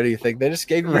change anything. They just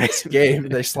gave you this game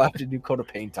and they slapped a new coat of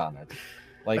paint on it.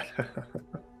 Like,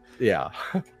 yeah.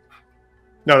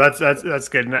 No, that's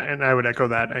good, and I would echo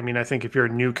that. I mean, I think if you're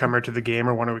a newcomer to the game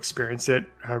or want to experience it,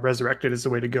 Resurrected is the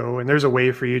way to go. And there's a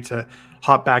way for you to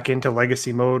hop back into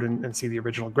Legacy mode and see the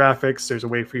original graphics. There's a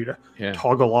way for you to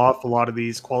toggle off a lot of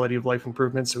these quality of life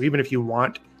improvements. So even if you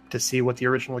want to see what the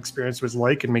original experience was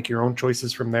like and make your own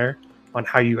choices from there on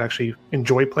how you actually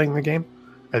enjoy playing the game,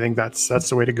 I think that's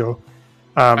the way to go.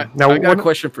 Now, I got a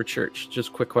question for Church. Just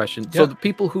a quick question. Yeah. So the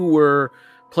people who were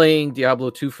playing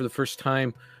Diablo 2 for the first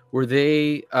time, were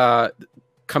they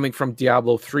coming from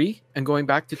Diablo 3 and going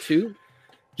back to 2?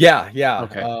 Yeah.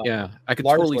 Okay. I could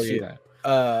totally see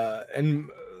that. And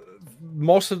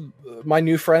most of my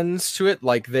new friends to it,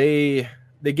 like they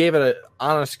gave it an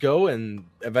honest go and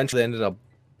eventually ended up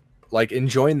like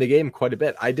enjoying the game quite a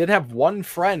bit. I did have one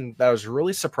friend that I was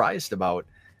really surprised about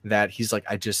that. He's like,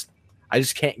 I just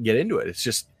can't get into it.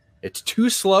 It's too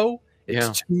slow.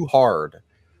 It's too hard.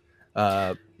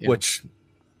 Which,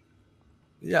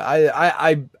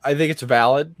 I think it's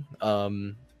valid.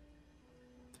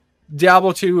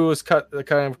 Diablo 2 was cut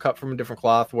from a different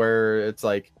cloth where it's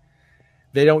like,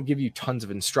 they don't give you tons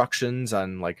of instructions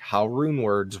on like how rune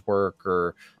words work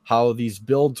or how these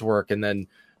builds work. And then,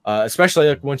 especially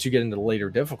like once you get into later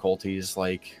difficulties,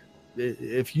 like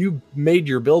if you made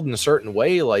your build in a certain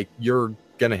way, like you're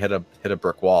gonna hit a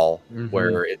brick wall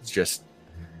where it's just,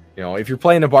 if you're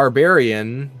playing a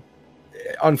barbarian,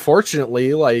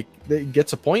 unfortunately, like it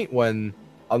gets a point when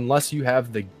unless you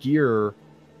have the gear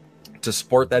to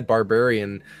support that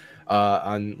barbarian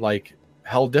on like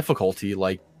hell difficulty,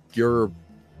 like you're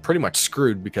pretty much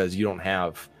screwed because you don't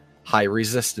have high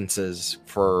resistances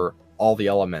for all the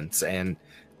elements, and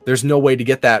there's no way to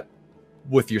get that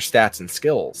with your stats and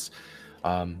skills.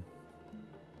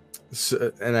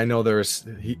 So, and I know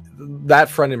that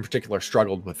friend in particular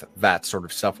struggled with that sort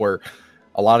of stuff where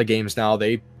a lot of games now,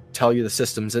 they tell you the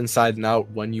systems inside and out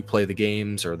when you play the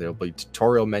games, or there'll be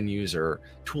tutorial menus or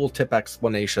tooltip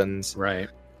explanations. Right.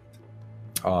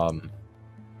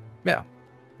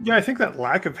 Yeah, I think that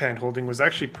lack of hand-holding was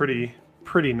actually pretty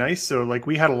pretty nice. So like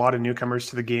we had a lot of newcomers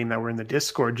to the game that were in the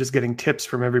Discord just getting tips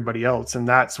from everybody else, and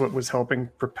that's what was helping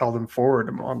propel them forward.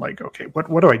 I'm like, okay,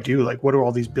 what do I do? Like, what do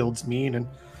all these builds mean? And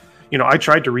I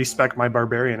tried to respec my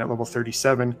barbarian at level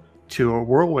 37 to a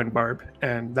whirlwind barb,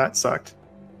 and that sucked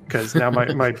because now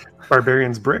my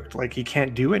barbarian's bricked. Like, he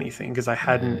can't do anything because I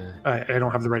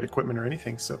don't have the right equipment or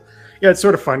anything. So yeah, it's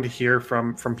sort of fun to hear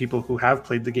from people who have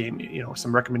played the game,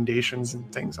 some recommendations and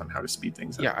things on how to speed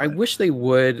things up. Yeah, I wish they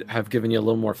would have given you a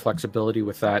little more flexibility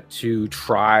with that to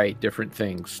try different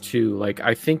things too. Like,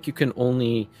 I think you can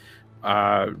only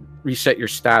reset your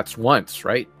stats once,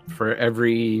 right? For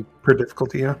every per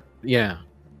difficulty, yeah. Yeah.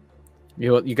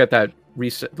 You got that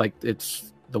reset, like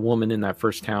it's the woman in that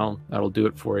first town that'll do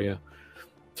it for you.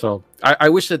 So I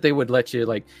wish that they would let you,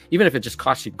 like, even if it just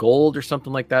costs you gold or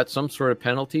something like that, some sort of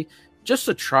penalty, just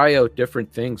to try out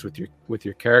different things with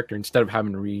your character instead of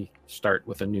having to restart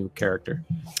with a new character.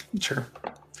 Sure.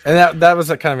 And that was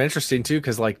kind of interesting too,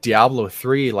 because like Diablo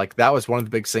 3, like that was one of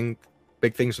the big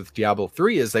things with Diablo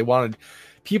 3 is they wanted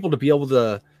people to be able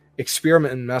to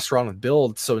experiment and mess around with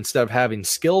builds. So instead of having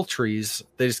skill trees,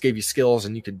 they just gave you skills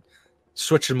and you could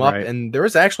switch them up. Right. And there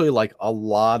was actually like a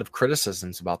lot of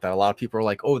criticisms about that. A lot of people are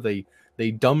like, oh, they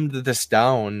dumbed this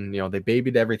down, they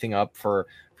babied everything up for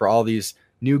all these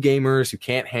new gamers who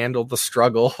can't handle the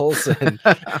struggles. And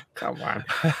come on.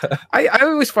 I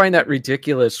always find that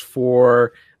ridiculous.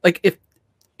 For like,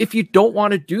 if you don't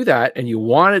want to do that and you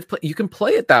want to play, you can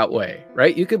play it that way,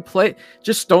 right? You can play,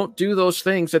 just don't do those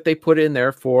things that they put in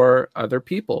there for other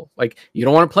people. Like, you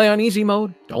don't want to play on easy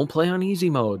mode, don't play on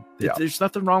easy mode. Yeah. There's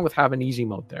nothing wrong with having easy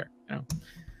mode there.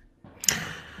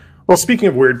 Well, speaking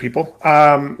of weird people,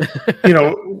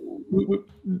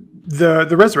 the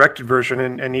resurrected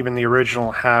version and even the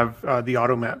original have the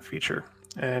auto map feature.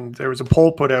 And there was a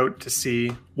poll put out to see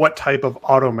what type of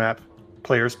auto map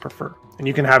players prefer. And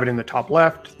you can have it in the top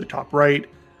left, the top right,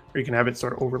 or you can have it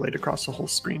sort of overlaid across the whole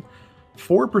screen.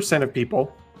 4% of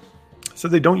people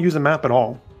said they don't use a map at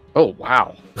all. Oh,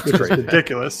 wow. Which is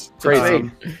ridiculous.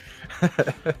 Crazy.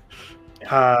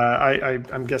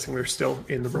 I'm guessing they're still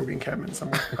in the rogue encampment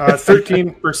somewhere.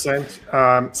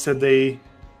 13% said they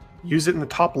use it in the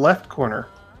top left corner,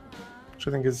 which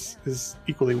I think is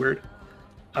equally weird.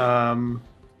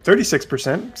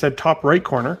 36% said top right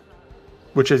corner,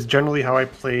 which is generally how I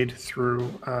played through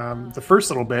the first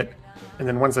little bit. And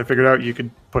then once I figured out you could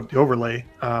put the overlay,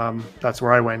 that's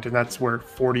where I went. And that's where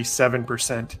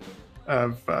 47%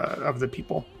 of the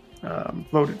people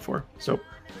voted for. So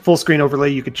full screen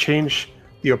overlay, you could change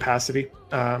the opacity.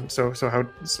 So how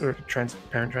sort of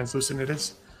transparent, translucent it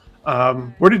is.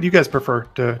 Where did you guys prefer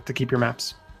to keep your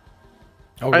maps?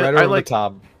 Oh, right over the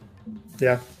top.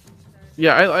 Yeah.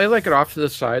 Yeah, I like it off to the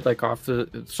side, like off the,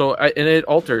 and it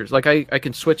alters. Like I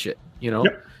can switch it,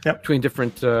 Yep. between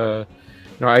different. I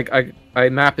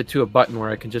map it to a button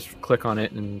where I can just click on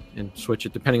it and switch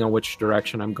it depending on which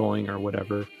direction I'm going or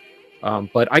whatever.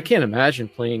 But I can't imagine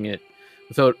playing it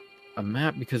without a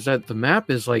map, because the map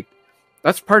is like,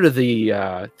 that's part of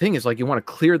the thing, is like you want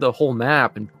to clear the whole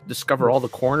map and discover all the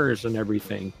corners and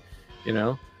everything.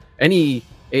 Any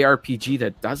ARPG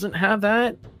that doesn't have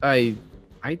that, I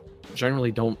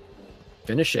generally don't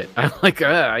finish it. I'm like,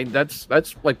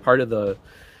 that's like part of the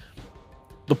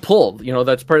pull.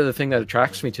 That's part of the thing that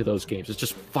attracts me to those games. It's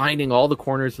just finding all the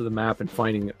corners of the map and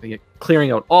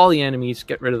clearing out all the enemies,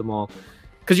 get rid of them all,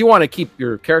 because you want to keep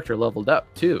your character leveled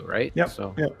up too, right? Yep.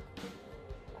 So yeah.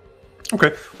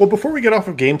 Okay. Well, before we get off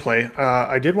of gameplay,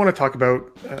 I did want to talk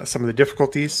about some of the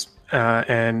difficulties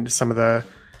and some of the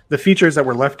features that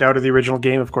were left out of the original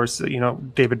game. Of course,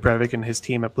 David Brevik and his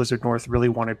team at Blizzard North really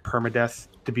wanted permadeath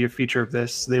to be a feature of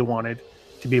this. They wanted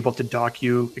to be able to dock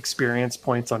you experience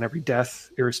points on every death,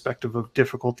 irrespective of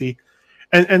difficulty.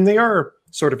 And they are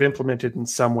sort of implemented in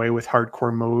some way with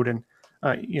hardcore mode. And,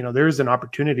 there is an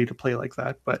opportunity to play like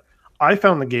that. But I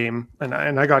found the game, and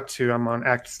I'm on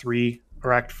Act 3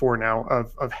 or Act 4 now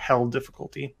of Hell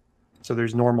difficulty. So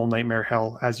there's normal, nightmare,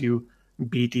 Hell as you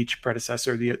beat each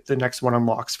predecessor. The next one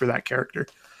unlocks for that character.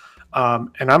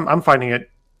 And I'm finding it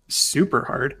super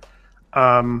hard.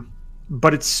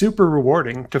 But it's super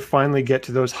rewarding to finally get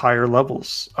to those higher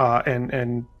levels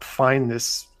and find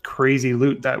this crazy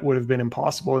loot that would have been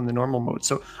impossible in the normal mode.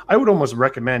 So I would almost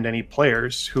recommend any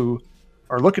players who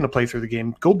are looking to play through the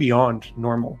game, go beyond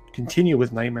normal, continue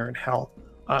with Nightmare and Hell.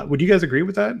 Would you guys agree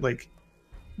with that? Like,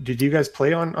 did you guys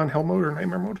play on Hell mode or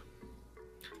Nightmare mode?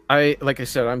 Like I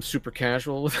said, I'm super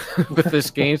casual with this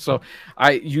game. So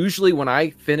I usually, when I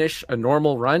finish a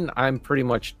normal run, I'm pretty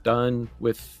much done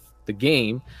with the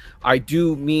game. I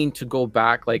do mean to go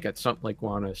back like at something like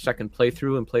on a second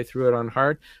playthrough and play through it on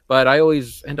hard, but I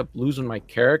always end up losing my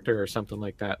character or something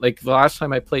like that. Like the last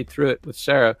time I played through it with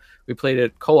Sarah, we played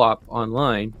it co-op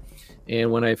online,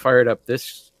 and when I fired up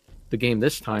the game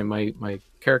this time, my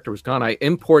character was gone. I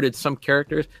imported some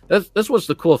characters. This was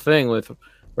the cool thing with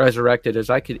Resurrected, is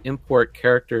I could import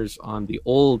characters on the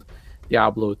old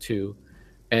Diablo 2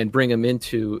 and bring them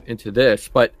into this.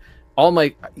 But all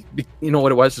my, you know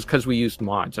what it was, is because we used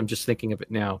mods. I'm just thinking of it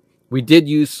now. We did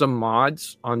use some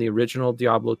mods on the original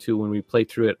Diablo 2 when we played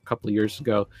through it a couple of years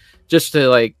ago, just to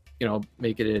like, you know,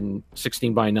 make it in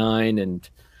 16:9, and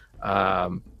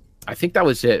I think that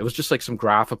was it. It was just like some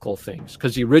graphical things,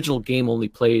 because the original game only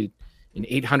played in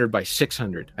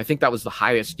 800x600. I think that was the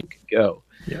highest you could go.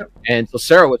 Yeah. And so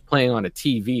Sarah was playing on a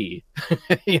TV.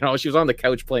 You know, she was on the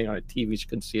couch playing on a TV. She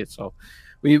couldn't see it, so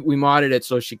we modded it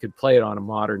so she could play it on a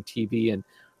modern TV, and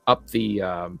up the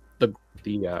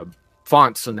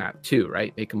fonts and that too,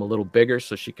 right? Make them a little bigger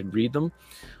so she could read them.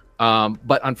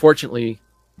 But unfortunately,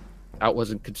 that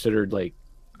wasn't considered, like,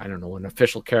 I don't know, an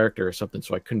official character or something,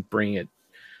 so I couldn't bring it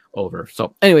over.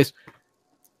 So anyways,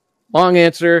 long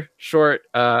answer short,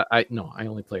 I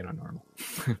only play it on normal.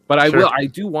 But I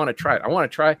do want to try it. I want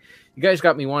to try. You guys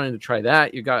got me wanting to try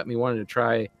that. You got me wanting to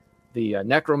try the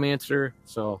Necromancer.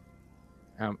 So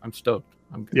I'm stoked.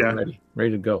 I'm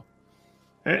ready to go.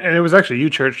 And it was actually you,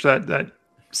 Church, that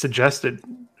suggested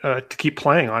to keep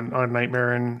playing on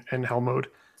Nightmare and Hell mode,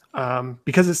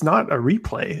 because it's not a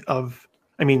replay of,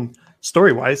 I mean,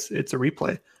 story-wise, it's a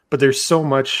replay, but there's so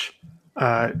much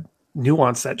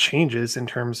nuance that changes in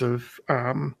terms of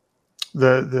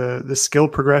the skill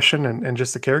progression and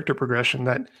just the character progression,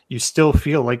 that you still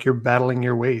feel like you're battling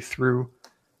your way through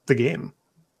the game.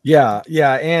 Yeah,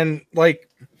 and like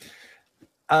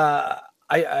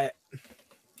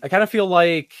I kind of feel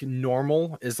like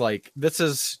normal is like this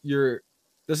is your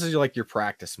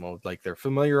practice mode. Like they're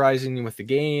familiarizing you with the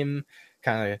game,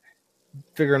 kind of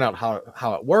figuring out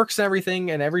how it works and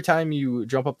everything. And every time you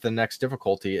jump up the next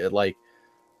difficulty, it like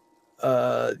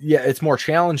it's more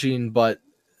challenging, but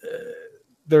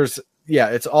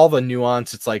it's all the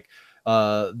nuance. It's like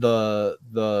the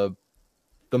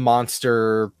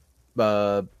monster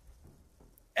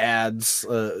ads,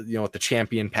 with the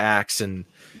champion packs and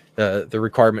the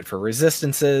requirement for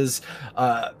resistances.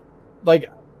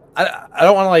 Like I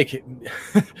don't want to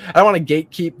I don't want to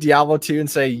gatekeep Diablo 2 and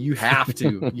say you have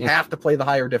to play the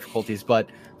higher difficulties. But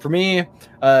for me,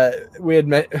 we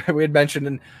had mentioned,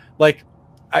 and like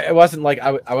I wasn't like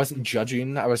I wasn't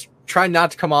judging. I was trying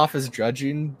not to come off as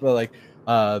judging, but like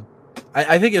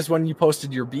I think it's when you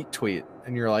posted your beat tweet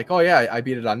and you're like, oh yeah, I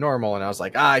beat it on normal, and I was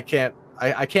like, I can't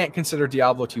consider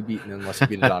Diablo 2 beaten unless you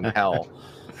beat it on hell,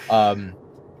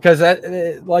 because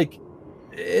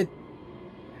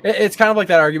it's kind of like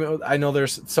that argument. I know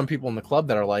there's some people in the club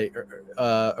that are like,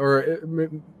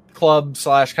 club /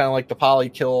 kind of like the poly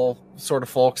kill sort of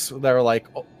folks that are like,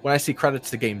 oh, when I see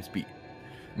credits, the game's beat.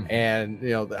 Mm-hmm. And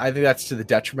I think that's to the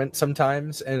detriment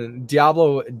sometimes. And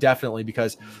Diablo definitely,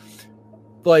 because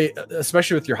like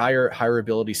especially with your higher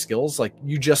ability skills, like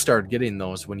you just started getting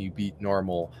those when you beat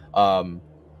normal.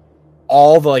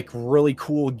 All the like really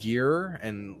cool gear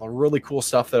and really cool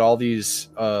stuff that all these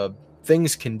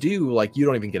things can do, like you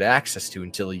don't even get access to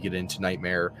until you get into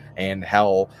Nightmare and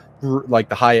Hell, like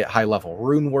the high level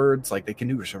rune words. Like they can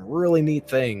do some really neat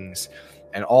things,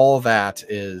 and all of that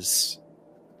is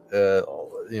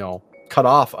cut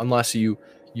off unless you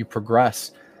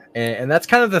progress. And that's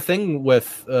kind of the thing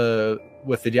with the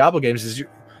Diablo games, is you're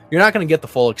not going to get the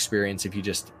full experience if you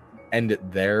just end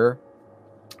it there,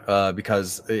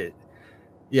 because they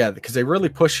really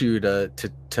push you to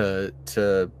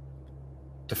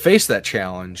face that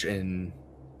challenge and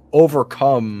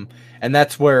overcome. And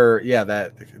that's where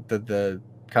that the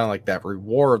kind of like that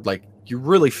reward, like you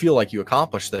really feel like you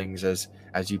accomplish things as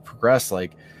you progress,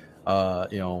 like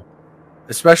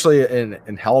especially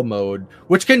in hell mode,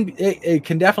 which it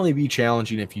can definitely be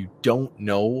challenging if you don't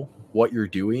know what you're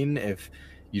doing, if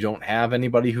you don't have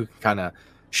anybody who can kind of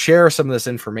share some of this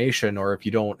information, or if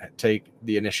you don't take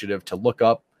the initiative to look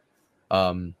up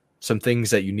some things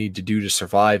that you need to do to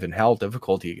survive in hell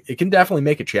difficulty. It can definitely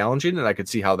make it challenging, and I could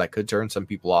see how that could turn some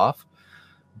people off.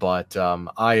 But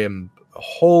I am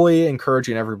wholly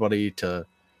encouraging everybody to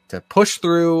push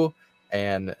through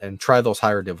and try those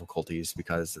higher difficulties,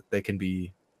 because it can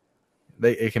be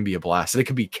a blast. And it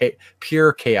can be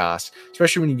pure chaos,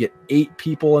 especially when you get 8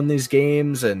 people in these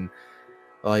games and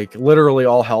like literally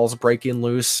all hell's breaking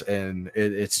loose, and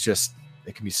it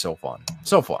can be so fun.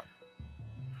 So fun.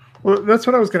 Well, that's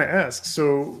what I was going to ask.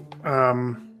 So,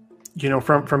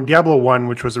 from Diablo 1,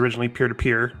 which was originally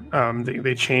peer-to-peer,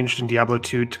 they changed in Diablo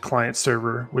 2 to client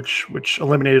server, which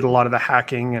eliminated a lot of the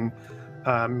hacking and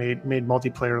made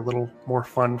multiplayer a little more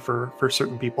fun for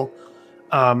certain people.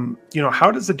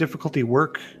 How does the difficulty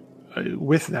work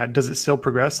with that? Does it still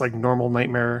progress like normal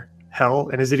Nightmare Hell?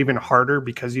 And is it even harder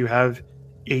because you have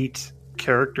 8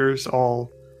 characters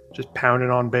all just pounding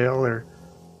on Baal or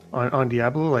on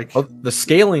Diablo? Well, the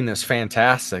scaling is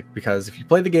fantastic because if you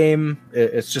play the game,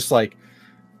 it's just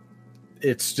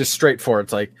straightforward.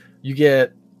 It's like you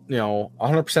get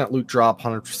 100% loot drop,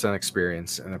 100%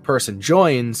 experience, and a person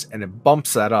joins and it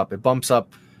bumps that up. It bumps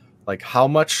up like how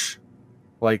much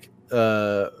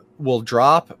will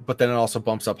drop, but then it also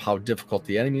bumps up how difficult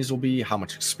the enemies will be, how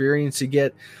much experience you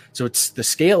get. So it's the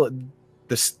scale.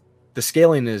 The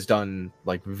scaling is done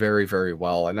like very, very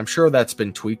well, and I'm sure that's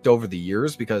been tweaked over the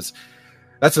years, because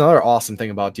that's another awesome thing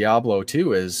about Diablo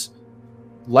 2 is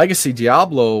Legacy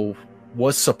Diablo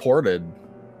was supported.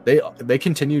 They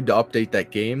continued to update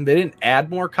that game. They didn't add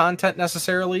more content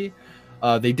necessarily.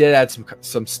 They did add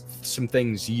some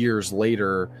things years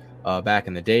later, back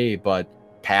in the day, but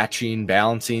patching,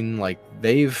 balancing, like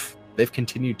they've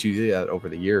continued to do that over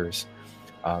the years,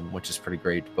 which is pretty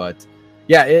great. But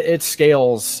yeah, it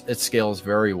scales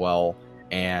very well.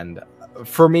 And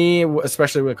for me,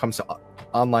 especially when it comes to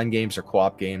online games or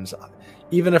co-op games,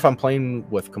 even if I'm playing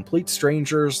with complete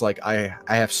strangers, like I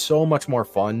have so much more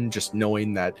fun just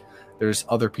knowing that there's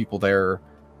other people there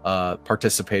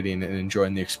participating and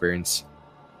enjoying the experience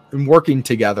and working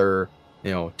together,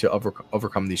 to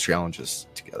overcome these challenges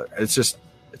together. It's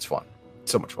fun.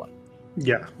 It's so much fun.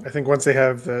 Yeah, I think once they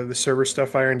have the server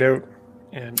stuff ironed out,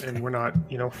 and we're not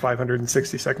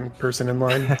 562nd person in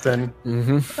line, then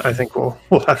I think we'll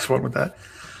have fun with that.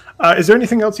 Is there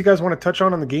anything else you guys want to touch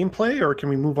on the gameplay, or can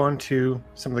we move on to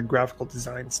some of the graphical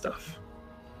design stuff?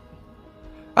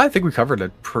 I think we covered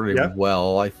it pretty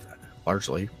well,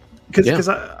 largely. Because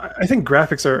I think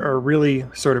graphics are a really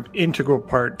sort of integral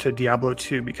part to Diablo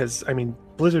 2, because,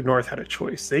 Blizzard North had a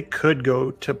choice. They could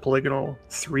go to polygonal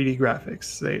 3D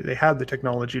graphics. They had the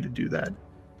technology to do that,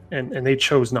 and they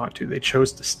chose not to. They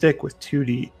chose to stick with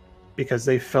 2D because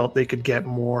they felt they could get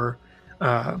more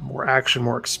action,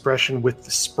 more expression with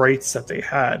the sprites that they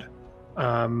had,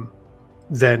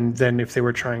 than if they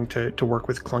were trying to work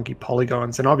with clunky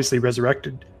polygons. And obviously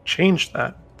Resurrected changed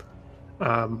that.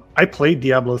 I played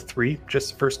Diablo 3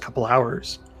 just the first couple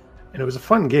hours, and it was a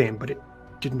fun game, but it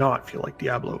did not feel like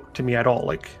Diablo to me at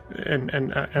all.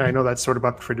 And I know that's sort of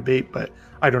up for debate, but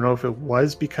I don't know if it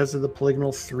was because of the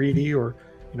polygonal 3D, or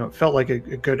it felt like a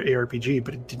good ARPG,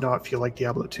 but it did not feel like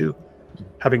Diablo 2.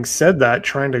 Having said that,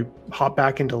 trying to hop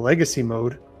back into legacy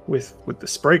mode with the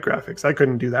sprite graphics, I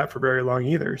couldn't do that for very long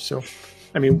either. So,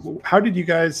 how did you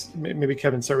guys, maybe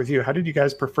Kevin, start with you, how did you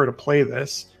guys prefer to play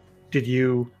this? Did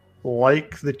you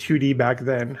like the 2D back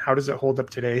then? How does it hold up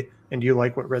today? And do you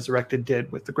like what Resurrected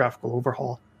did with the graphical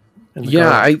overhaul?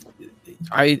 I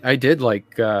did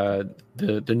like the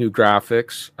new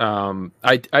graphics.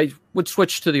 I would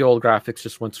switch to the old graphics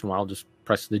just once in a while, just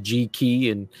press the G key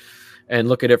and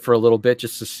look at it for a little bit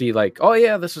just to see, like, oh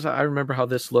yeah, I remember how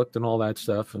this looked and all that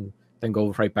stuff, and then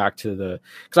go right back to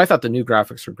because I thought the new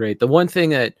graphics were great. The one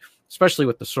thing that, especially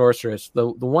with the Sorceress, the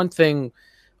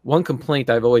one complaint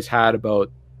I've always had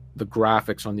about the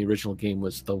graphics on the original game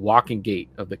was the walking gait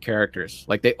of the characters.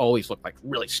 Like, they always looked like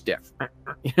really stiff.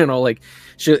 Like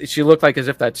she looked like as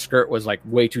if that skirt was like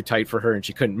way too tight for her and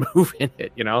she couldn't move in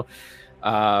it.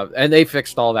 And they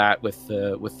fixed all that with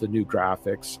the new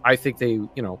graphics. I think they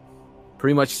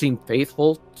pretty much seem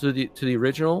faithful to the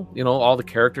original. All the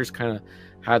characters kind of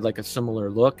had like a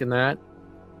similar look in that.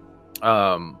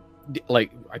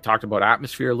 Like I talked about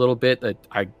atmosphere a little bit, that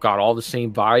I got all the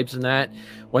same vibes in that.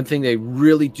 One thing they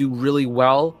really do really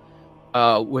well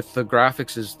with the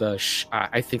graphics is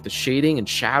I think the shading and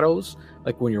shadows.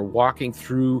 Like when you're walking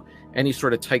through any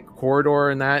sort of tight corridor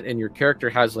in that, and your character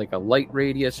has like a light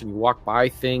radius and you walk by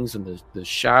things and the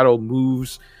shadow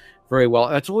moves very well.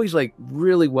 That's always like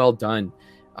really well done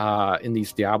in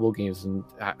these Diablo games. And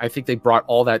I think they brought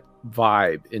all that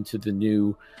vibe into the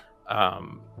new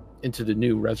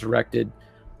Resurrected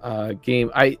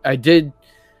game. I did,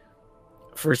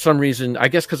 for some reason, I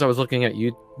guess because I was looking at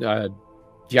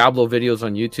Diablo videos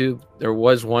on YouTube, there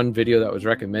was one video that was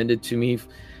recommended to me,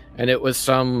 and it was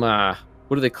some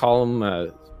what do they call them?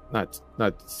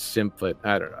 Not simp, but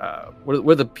I don't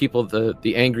what are the people,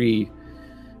 the angry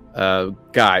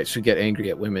guys who get angry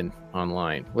at women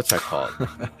online? What's that called?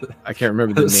 I can't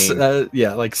remember the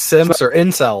name. Like simps or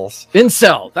incels.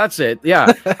 Incel, that's it.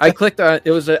 Yeah. I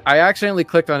accidentally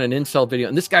clicked on an incel video,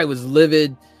 and this guy was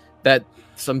livid, that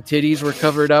some titties were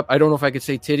covered up. I don't know if I could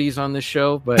say titties on this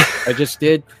show, but I just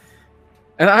did.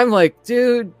 And I'm like,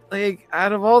 dude, like,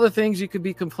 out of all the things you could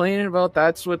be complaining about,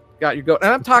 that's what got you going.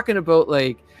 And I'm talking about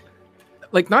like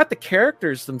not the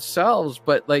characters themselves,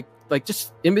 but like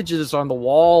just images on the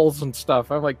walls and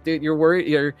stuff. I'm like, dude, you're worried,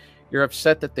 you're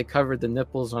upset that they covered the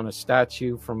nipples on a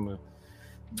statue from a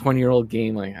 20-year-old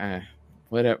game. Like,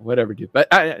 whatever, dude. But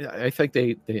I think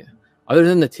they other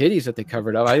than the titties that they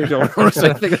covered up, I don't notice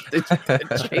anything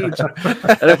that changed.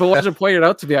 And if it wasn't pointed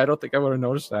out to me, I don't think I would have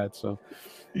noticed that. So.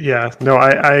 Yeah, no,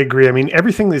 I agree. I mean,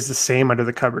 everything is the same under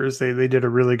the covers. They did a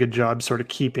really good job sort of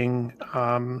keeping,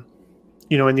 in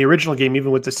the original game,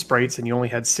 even with the sprites and you only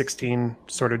had 16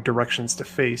 sort of directions to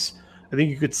face, I think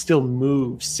you could still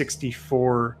move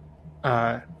 64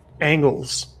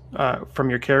 angles from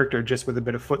your character just with a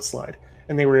bit of foot slide.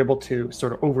 And they were able to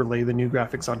sort of overlay the new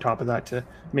graphics on top of that to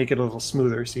make it a little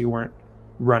smoother so you weren't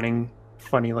running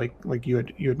funny like you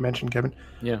had mentioned, Kevin.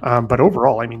 Yeah. But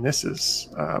overall, I mean, this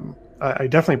is... I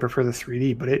definitely prefer the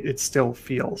 3D, but it still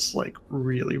feels like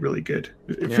really, really good.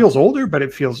 It feels older, but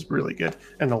it feels really good.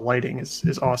 And the lighting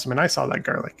is awesome. And I saw that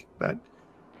garlic.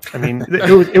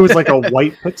 It was like a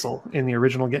white pixel in the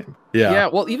original game. Yeah.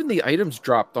 Well, even the items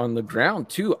dropped on the ground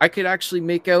too. I could actually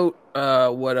make out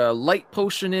what a light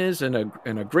potion is and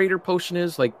a greater potion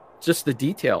is. Like just the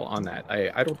detail on that.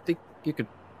 I don't think you could.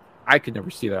 I could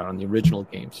never see that on the original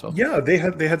game. So yeah, they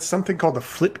had something called the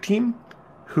flip team,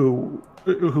 who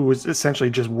was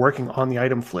essentially just working on the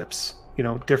item flips.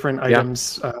 Different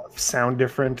items sound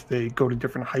different. They go to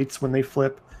different heights when they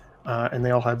flip, and they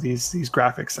all have these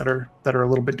graphics that are a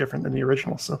little bit different than the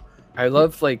original. So I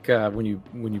love like when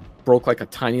you broke like a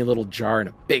tiny little jar and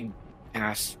a big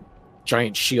ass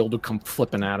giant shield would come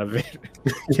flipping out of it.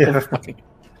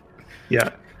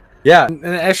 Yeah. And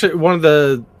actually, one of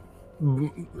the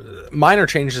minor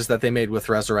changes that they made with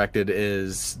Resurrected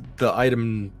is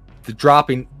the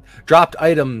dropped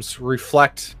items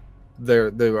reflect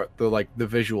the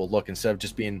visual look instead of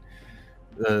just being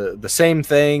the same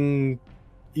thing,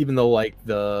 even though like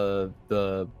the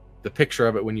picture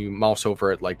of it when you mouse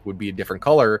over it like would be a different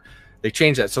color. They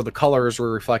changed that so the colors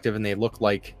were reflective and they look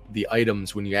like the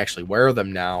items when you actually wear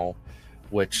them now,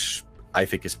 which I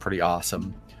think is pretty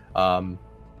awesome.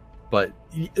 But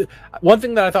one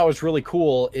thing that I thought was really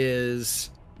cool is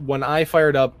when I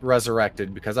fired up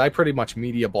Resurrected, because I pretty much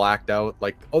media blacked out,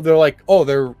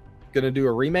 they're gonna do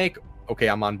a remake. Okay,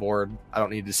 I'm on board. I don't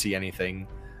need to see anything.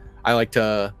 I like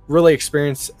to really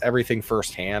experience everything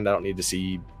firsthand. I don't need to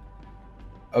see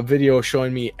a video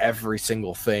showing me every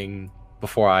single thing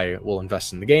before I will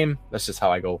invest in the game. That's just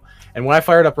how I go. And when I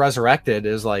fired up Resurrected,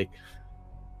 it was like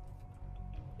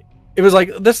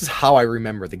this is how I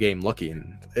remember the game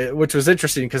looking, which was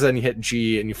interesting because then you hit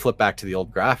G and you flip back to the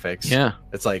old graphics. Yeah,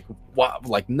 it's like wow,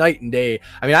 like night and day.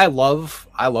 I mean, I love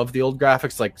the old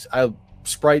graphics. Like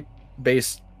sprite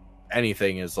based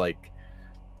anything is like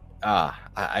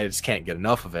I just can't get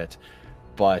enough of it.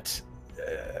 But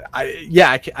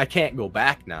I can't go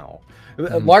back now,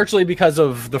 largely because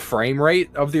of the frame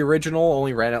rate of the original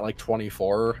only ran at like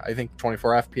 24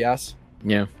 FPS.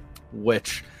 Yeah,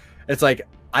 which it's like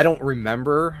I don't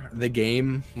remember the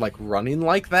game like running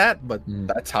like that, but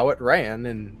that's how it ran,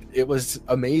 and it was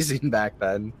amazing back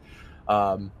then.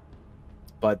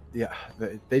 But yeah,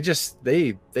 they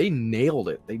nailed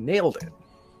it. They nailed it.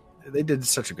 They did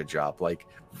such a good job. Like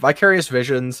Vicarious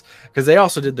Visions, because they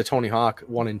also did the Tony Hawk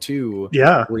 1 and 2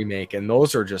 remake, and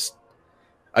those are just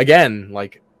again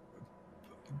like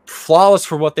flawless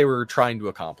for what they were trying to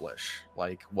accomplish.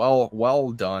 Like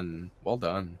well done.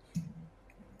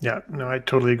 Yeah, no, I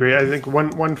totally agree. I think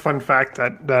one fun fact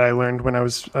that I learned when I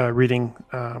was reading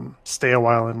Stay a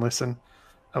While and Listen,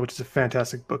 which is a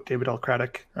fantastic book, David L.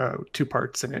 Craddock, 2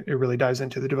 parts, and it really dives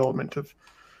into the development of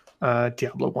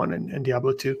Diablo 1 and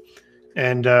Diablo 2.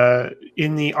 And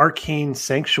in the Arcane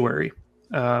Sanctuary,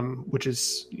 which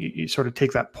is, you sort of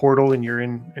take that portal and you're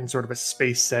in sort of a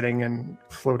space setting and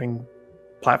floating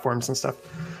platforms and stuff.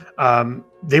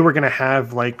 They were going to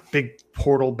have like big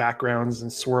portal backgrounds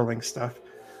and swirling stuff.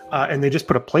 And they just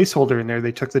put a placeholder in there.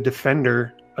 They took the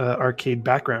Defender arcade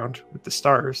background with the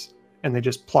stars, and they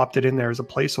just plopped it in there as a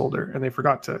placeholder, and they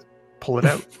forgot to pull it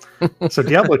out. So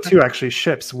Diablo 2 actually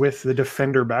ships with the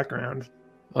Defender background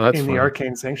the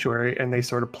Arcane Sanctuary, and they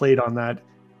sort of played on that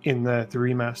in the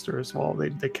remaster as well.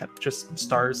 They kept just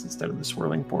stars instead of the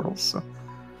swirling portals. So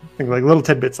I think like little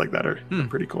tidbits like that are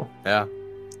pretty cool. Yeah.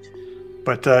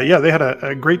 But they had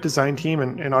a great design team,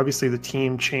 and obviously the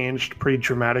team changed pretty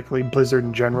dramatically. Blizzard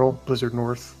in general, Blizzard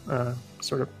North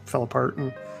sort of fell apart,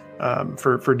 and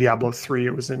for Diablo 3,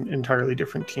 it was an entirely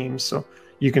different team. So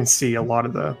you can see a lot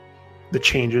of the the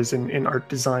changes in art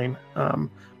design.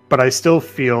 But I still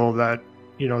feel that,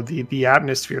 you know, the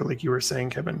atmosphere, like you were saying,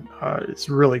 Kevin, is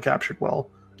really captured well,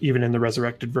 even in the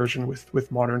resurrected version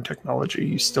with modern technology.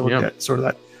 You still get sort of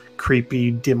that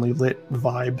creepy, dimly lit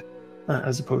vibe,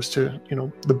 as opposed to, you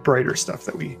know, the brighter stuff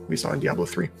that we saw in Diablo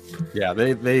 3. Yeah,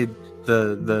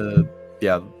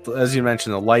 as you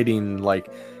mentioned, the lighting, like,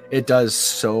 it does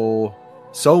so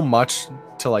much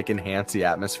to like enhance the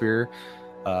atmosphere.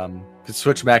 To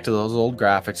switch back to those old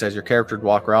graphics, as your character would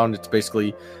walk around, it's basically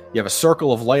you have a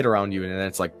circle of light around you, and then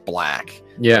it's like black.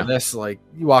 Yeah. So this, like,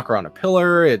 you walk around a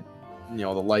pillar, it, you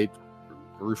know, the light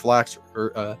reflects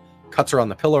or cuts around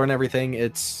the pillar and everything.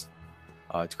 It's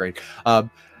great. I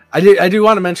do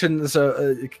want to mention this,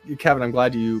 Kevin. I'm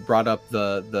glad you brought up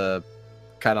the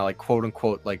kind of like quote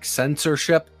unquote like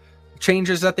censorship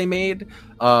changes that they made.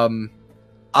 I'm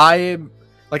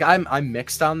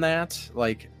mixed on that.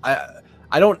 Like,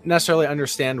 I don't necessarily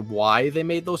understand why they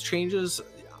made those changes.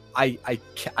 I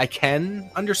can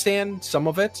understand some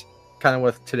of it, kind of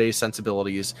with today's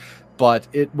sensibilities, but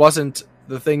it wasn't,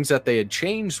 the things that they had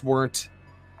changed weren't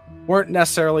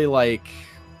necessarily like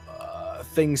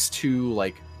things to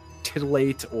like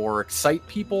titillate or excite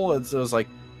people. It was like,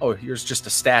 oh, here's just a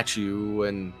statue,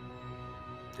 and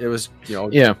it was, you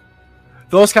know,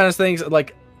 those kind of things.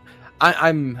 Like,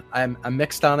 I'm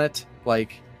mixed on it.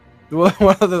 Like,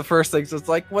 one of the first things, it's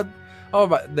like, what? Oh,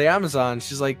 but the Amazon,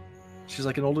 she's like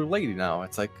an older lady now.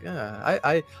 It's like, yeah,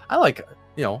 I like,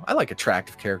 you know, I like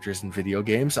attractive characters in video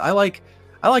games. I like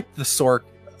the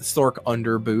Sork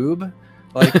under boob.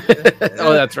 Like,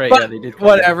 oh, that's right. Yeah, they did.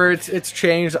 Whatever, it's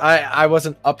changed. I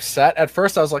wasn't upset at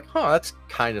first. I was like, huh, that's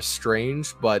kind of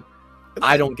strange, but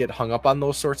I don't get hung up on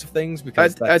those sorts of things,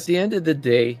 because at the end of the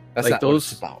day, that's like, not what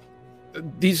it's about.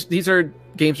 These are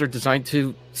games are designed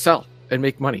to sell and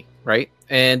make money, right?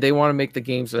 And they want to make the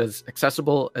games as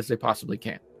accessible as they possibly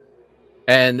can.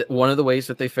 And one of the ways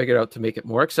that they figured out to make it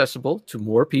more accessible to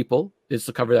more people is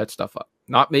to cover that stuff up.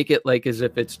 Not make it like as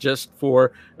if it's just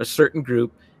for a certain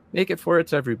group. Make it for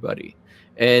it's everybody.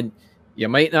 And you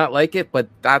might not like it, but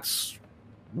that's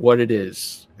what it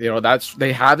is. You know,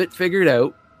 they have it figured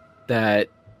out that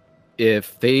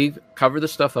if they cover the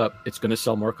stuff up, it's going to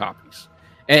sell more copies.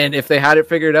 And if they had it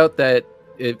figured out that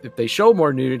if they show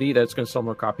more nudity, that's going to sell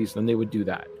more copies, then they would do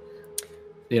that.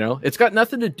 You know, it's got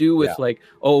nothing to do with like,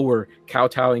 oh, we're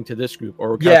kowtowing to this group,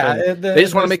 or they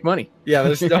just want to make money. Yeah,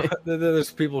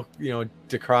 there's people, you know,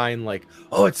 decrying like,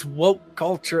 oh, it's woke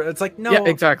culture. It's like, no, yeah,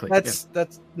 exactly. That's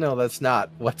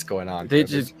not what's going on.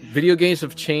 Video games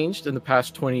have changed in the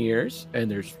past 20 years,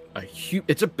 and there's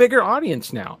it's a bigger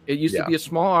audience now. It used to be a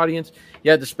small audience.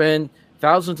 You had to spend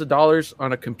thousands of dollars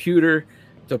on a computer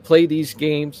to play these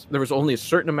games. There was only a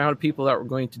certain amount of people that were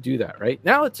going to do that. Right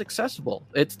now, it's accessible.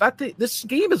 It's that this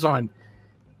game is on.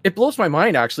 It blows my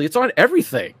mind. Actually, it's on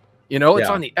everything. You know, it's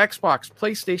on the Xbox,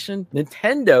 PlayStation,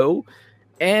 Nintendo,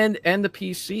 and the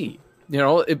PC. You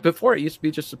know, before it used to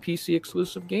be just a PC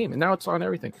exclusive game, and now it's on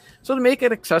everything. So to make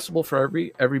it accessible for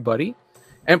everybody,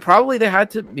 and probably they had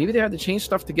to change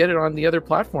stuff to get it on the other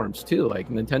platforms too. Like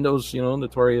Nintendo's, you know,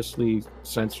 notoriously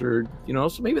censored. You know,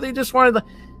 so maybe they just wanted to.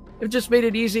 It just made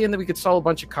it easy, and then we could sell a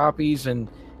bunch of copies, and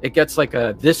it gets like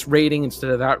a this rating instead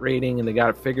of that rating, and they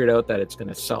got it figured out that it's going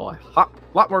to sell a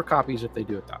lot more copies if they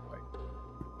do it that way.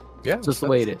 Yeah, it's just the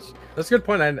way it is. That's a good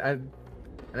point. I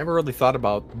never really thought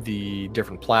about the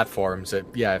different platforms. If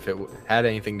it had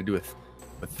anything to do with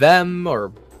them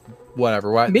or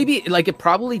whatever. Maybe like it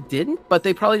probably didn't, but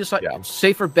they probably just thought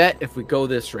safer bet if we go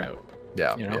this route.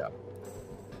 Yeah, you know?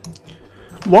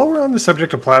 While we're on the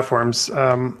subject of platforms,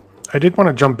 I did want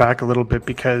to jump back a little bit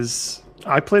because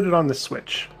I played it on the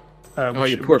Switch.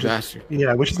 You poor bastard.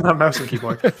 Which is not mouse and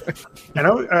keyboard. I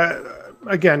know,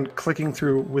 again, clicking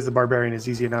through with the Barbarian is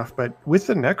easy enough, but with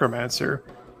the Necromancer,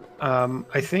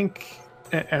 I think,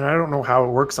 and I don't know how it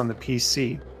works on the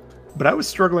PC, but I was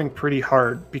struggling pretty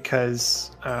hard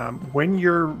because when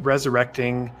you're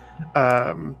resurrecting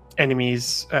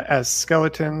enemies as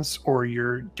skeletons, or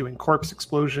you're doing corpse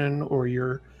explosion, or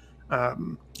you're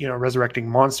resurrecting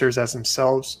monsters as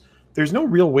themselves, there's no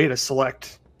real way to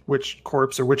select which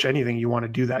corpse or which anything you want to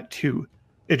do that to.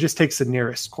 It just takes the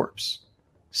nearest corpse.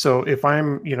 So if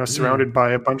I'm, surrounded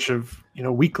by a bunch of,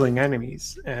 weakling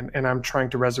enemies, and I'm trying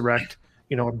to resurrect,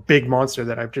 a big monster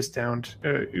that I've just downed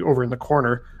over in the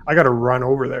corner, I got to run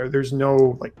over there. There's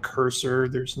no cursor.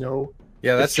 There's no.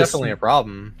 Yeah, that's definitely a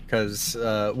problem, because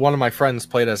one of my friends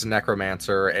played as a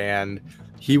necromancer, and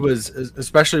he was,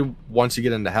 especially once you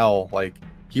get into hell,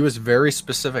 he was very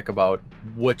specific about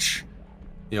which,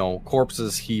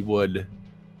 corpses he would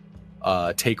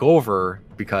take over,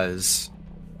 because,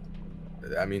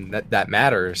 I mean, that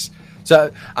matters.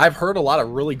 So I've heard a lot of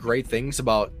really great things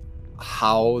about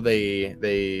how they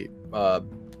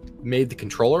made the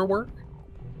controller work,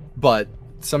 but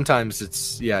sometimes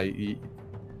it's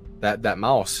that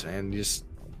mouse, and you just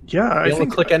I be able to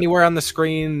think click anywhere on the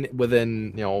screen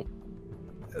within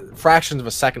fractions of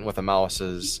a second with a mouse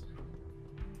is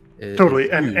totally.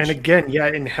 huge. And again,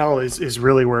 in hell is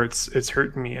really where it's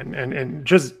hurting me, and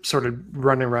just sort of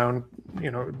running around,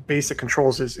 basic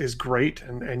controls is great,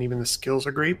 and even the skills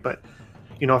are great, but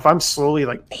if I'm slowly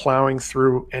like plowing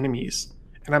through enemies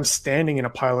and I'm standing in a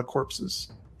pile of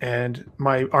corpses and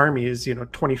my army is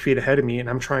 20 feet ahead of me and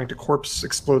I'm trying to corpse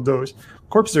explode those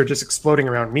corpses are just exploding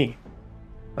around me.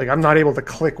 Like, I'm not able to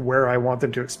click where I want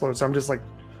them to explode, so I'm just like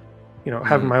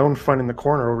having my own fun in the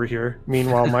corner over here.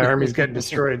 Meanwhile, my army's getting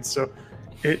destroyed. So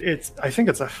I think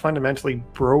it's a fundamentally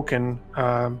broken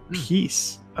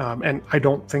piece, and I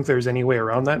don't think there's any way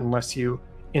around that unless you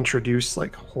introduce,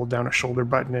 like, hold down a shoulder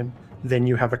button and then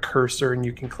you have a cursor and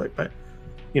you can click. But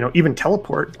even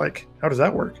teleport, like, how does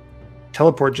that work?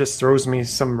 Teleport just throws me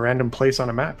some random place on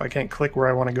a map. I can't click where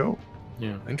I want to go.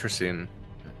 Yeah, interesting.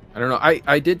 I don't know.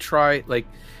 I did try, like,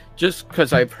 just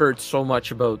because I've heard so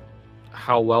much about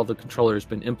how well the controller has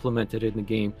been implemented in the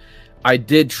game. I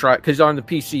did try, because on the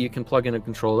PC you can plug in a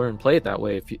controller and play it that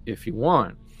way if you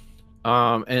want.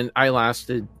 And I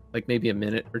lasted like maybe a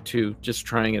minute or two just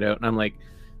trying it out, and I'm like,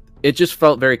 it just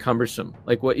felt very cumbersome.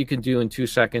 Like, what you can do in 2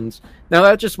 seconds. Now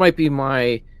that just might be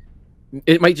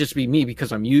it might just be me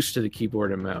because I'm used to the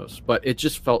keyboard and mouse, but it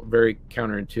just felt very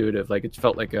counterintuitive. Like, it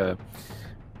felt like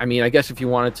I guess if you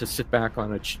wanted to sit back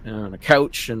on a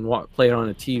couch and play it on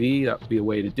a TV, that would be a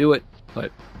way to do it.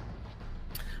 But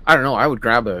I don't know. I would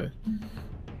grab a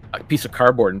piece of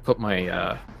cardboard and put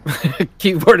my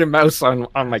keyboard and mouse on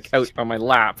my couch, on my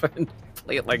lap, and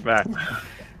play it like that.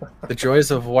 The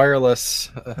joys of wireless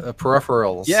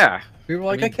peripherals. Yeah. People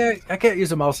are like, I can't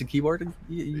use a mouse and keyboard.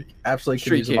 You absolutely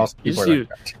can use a mouse and keyboard. You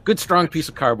just use good strong piece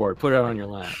of cardboard, put it on your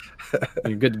lap.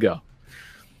 You're good to go.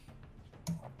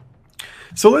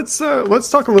 So let's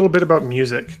talk a little bit about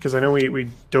music, because I know we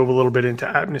dove a little bit into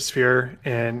atmosphere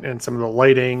and some of the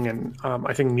lighting, and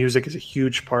I think music is a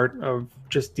huge part of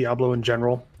just Diablo in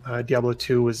general. Diablo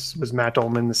 2 was Matt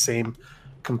Ullman, the same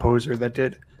composer that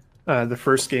did the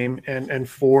first game, and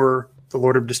for the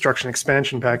Lord of Destruction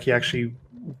expansion pack, he actually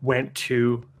went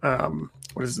to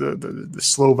what is the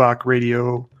Slovak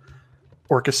radio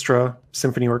orchestra,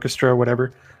 symphony orchestra,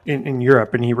 whatever, in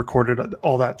Europe, and he recorded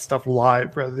all that stuff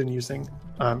live rather than using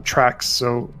tracks.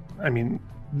 So I mean,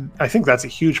 I think that's a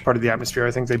huge part of the atmosphere.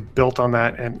 I think they built on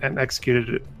that and executed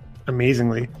it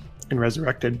amazingly in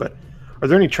Resurrected. But are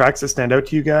there any tracks that stand out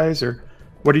to you guys, or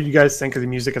what did you guys think of the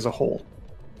music as a whole?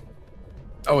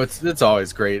 Oh, it's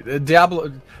always great.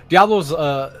 Diablo's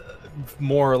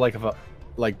more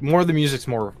more of the music's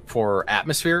more for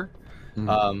atmosphere,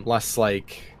 less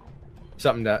like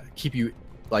something to keep you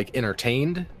like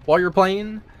entertained while you're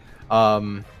playing.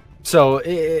 So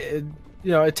it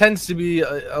tends to be,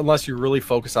 unless you really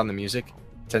focus on the music,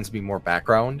 it tends to be more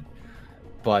background.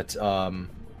 But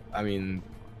I mean,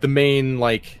 the main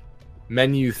like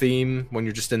menu theme when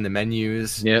you're just in the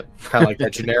menus, yep, kind of like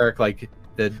that generic like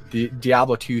the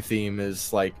Diablo 2 theme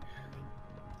is like,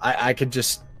 I've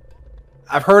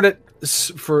heard it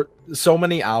for so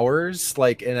many hours,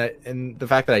 like, and the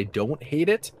fact that I don't hate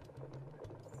it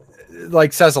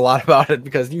like says a lot about it,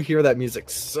 because you hear that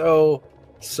music so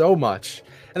much.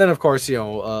 And then of course, the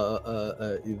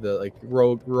like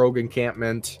rogue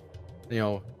encampment,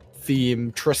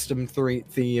 theme, Tristram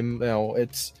theme,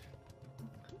 it's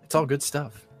all good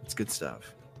stuff. It's good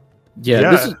stuff.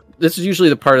 Yeah. This is usually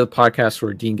the part of the podcast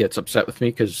where Dean gets upset with me,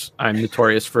 because I'm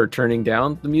notorious for turning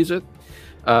down the music,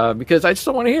 because I just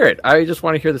don't want to hear it. I just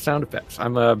want to hear the sound effects.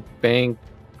 I'm a bang,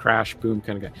 crash, boom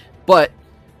kind of guy. But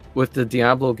with the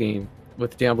Diablo game,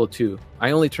 with Diablo 2,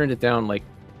 I only turned it down like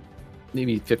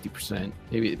maybe 50%.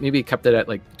 Maybe kept it at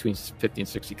like between 50 and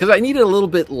 60, because I need it a little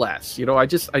bit less.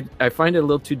 I find it a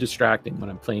little too distracting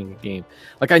when I'm playing a game.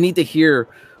 Like, I need to hear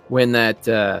when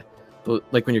that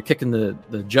like when you're kicking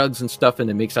the jugs and stuff, and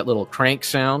it makes that little crank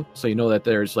sound, so you know that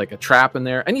there's like a trap in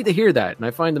there. I need to hear that, and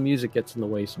I find the music gets in the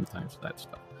way sometimes of that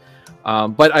stuff.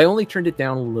 But I only turned it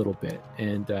down a little bit,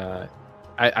 and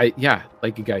I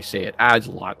like you guys say, it adds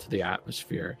a lot to the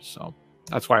atmosphere, so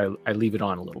that's why I leave it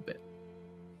on a little bit.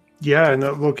 Yeah, and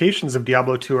the locations of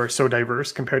Diablo 2 are so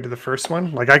diverse compared to the first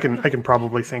one. Like, I can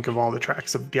probably think of all the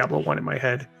tracks of Diablo 1 in my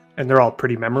head, and they're all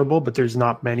pretty memorable, but there's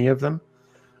not many of them.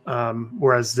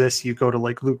 Whereas this, you go to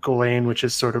like Lut Gholein, which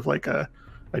is sort of like a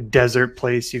desert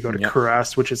place. You go to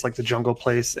Kurast, which is like the jungle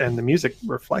place, and the music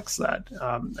reflects that.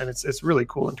 And it's really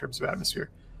cool in terms of atmosphere.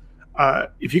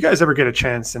 if you guys ever get a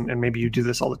chance, and maybe you do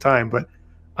this all the time, but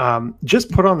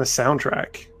just put on the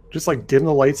soundtrack. Just like dim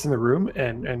the lights in the room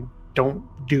and don't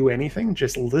do anything.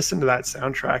 Just listen to that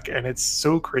soundtrack, and it's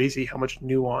so crazy how much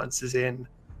nuance is in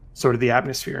sort of the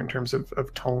atmosphere in terms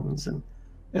of tones and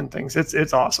things.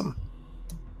 It's awesome.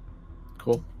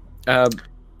 Cool.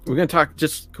 We're going to talk.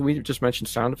 Can we just mention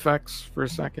sound effects for a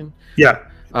second? Yeah.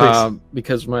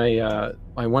 Because my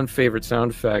one favorite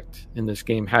sound effect in this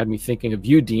game had me thinking of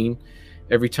you, Dean,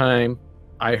 every time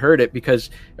I heard it, because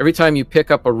every time you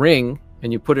pick up a ring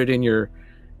and you put it in your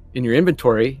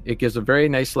inventory, it gives a very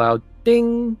nice loud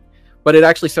ding, but it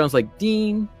actually sounds like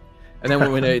Dean. And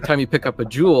then when every time you pick up a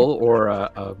jewel or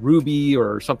a ruby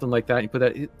or something like that, you put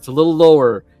that, it's a little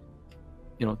lower,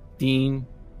 Dean.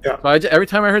 Yeah. So every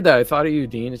time I heard that, I thought of you,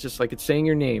 Dean. It's just like it's saying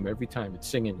your name every time. It's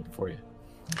singing it for you.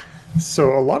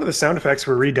 So a lot of the sound effects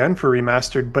were redone for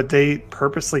remastered, but they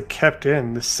purposely kept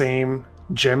in the same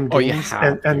gem dings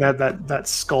and that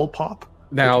skull pop.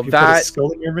 Now like that put a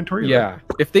skull in your inventory, yeah,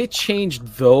 if they changed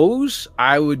those,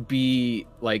 I would be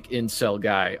like incel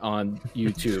guy on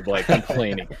YouTube, like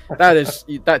complaining.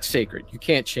 That's sacred. You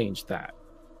can't change that.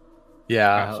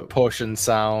 Yeah, Absolutely. potion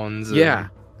sounds. Yeah.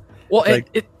 Well,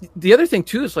 like, the other thing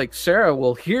too is like Sarah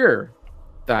will hear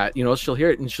that, she'll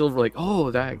hear it and she'll be like,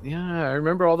 oh, I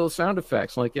remember all those sound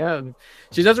effects. I'm like, yeah,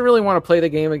 she doesn't really want to play the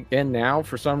game again now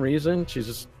for some reason. She's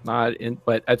just not in.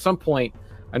 But at some point,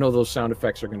 I know those sound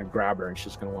effects are going to grab her and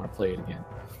she's going to want to play it again.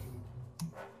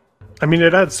 I mean,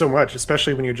 it adds so much,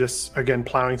 especially when you're just, again,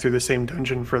 plowing through the same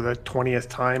dungeon for the 20th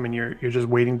time and you're just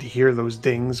waiting to hear those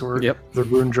dings or the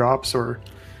rune drops or,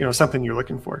 something you're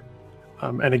looking for.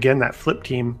 And again, that flip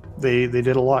team, they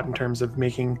did a lot in terms of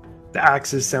making the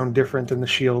axes sound different than the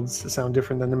shields, sound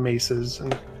different than the maces.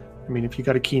 And I mean, if you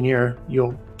got a keen ear,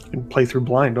 you can play through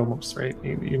blind almost, right?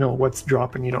 You know what's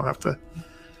dropping. You don't have to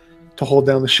hold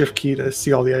down the shift key to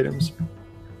see all the items.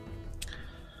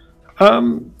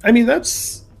 I mean,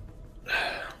 that's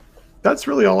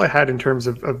really all I had in terms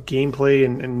of gameplay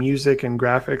and music and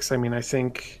graphics. I mean, I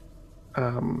think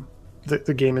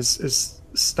the game is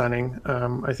stunning.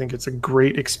 I think it's a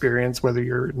great experience, whether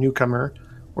you're a newcomer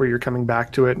or you're coming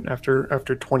back to it after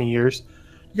 20 years.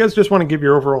 You guys just want to give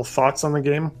your overall thoughts on the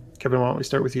game? Kevin, why don't we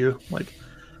start with you? Like,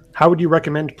 how would you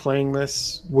recommend playing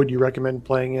this? Would you recommend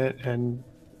playing it? And,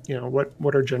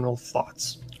 what are general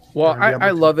thoughts? Well,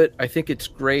 I love it. I think it's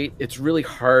great. It's really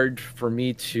hard for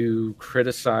me to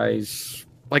criticize.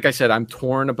 Like I said, I'm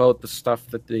torn about the stuff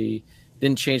that they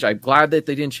didn't change. I'm glad that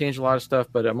they didn't change a lot of stuff,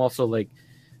 but I'm also like,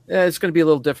 it's going to be a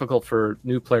little difficult for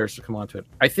new players to come onto it.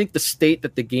 I think the state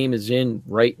that the game is in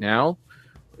right now,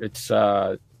 it's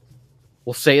we'll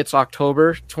say it's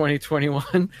October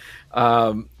 2021.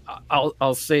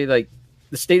 I'll say like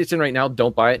the state it's in right now,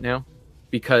 don't buy it now,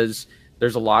 because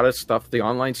there's a lot of stuff, the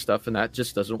online stuff, and that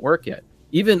just doesn't work yet.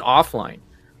 Even offline,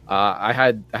 I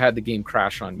had the game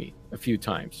crash on me a few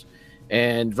times.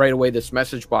 And right away, this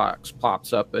message box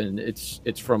pops up, and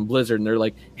it's from Blizzard, and they're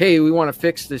like, "Hey, we want to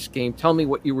fix this game. Tell me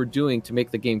what you were doing to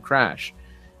make the game crash."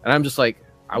 And I'm just like,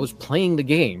 I was playing the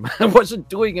game. I wasn't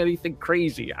doing anything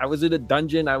crazy. I was in a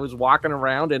dungeon. I was walking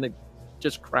around, and it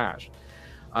just crashed.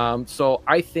 So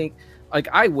I think, like,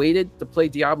 I waited to play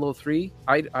Diablo 3.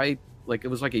 I like, it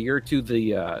was like a year or two.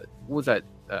 The what was that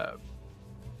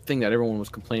thing that everyone was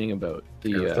complaining about?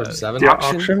 The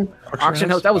auction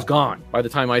house, that was gone by the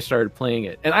time I started playing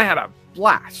it, and I had a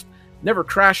blast. Never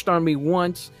crashed on me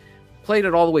once. Played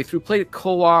it all the way through. Played it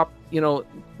co-op.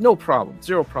 No problem,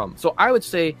 zero problem. So I would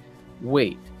say,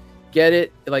 wait, get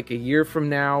it like a year from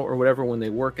now or whatever, when they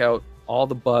work out all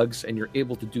the bugs and you're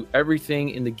able to do everything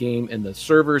in the game and the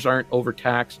servers aren't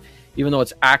overtaxed. Even though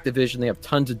it's Activision, they have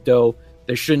tons of dough.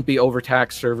 There shouldn't be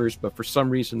overtaxed servers, but for some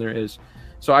reason there is.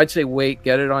 So I'd say wait,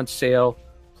 get it on sale,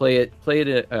 play it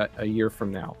a year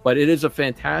from now. But it is a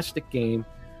fantastic game.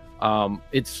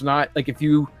 It's not like, if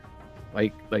you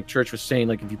like Church was saying,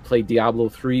 like if you played Diablo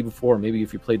 3 before, maybe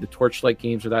if you played the Torchlight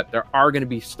games or that, there are going to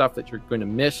be stuff that you're going to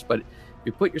miss. But if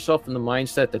you put yourself in the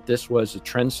mindset that this was a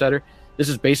trendsetter, this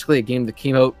is basically a game that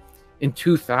came out in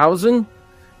 2000.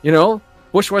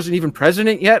 Bush wasn't even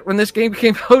president yet when this game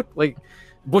came out. Like,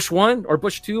 Bush 1 or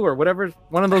Bush 2 or whatever,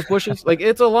 one of those Bushes. Like,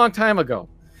 it's a long time ago.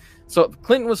 So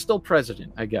Clinton was still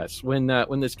president, I guess, when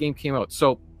this game came out.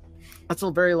 So that's a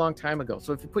very long time ago.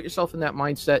 So if you put yourself in that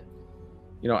mindset,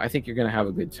 I think you're going to have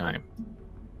a good time.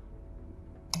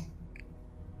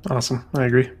 Awesome. I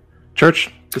agree.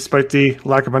 Church, despite the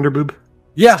lack of underboob,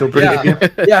 yeah, still pretty good game.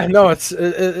 Yeah, no, it's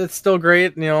still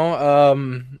great. Like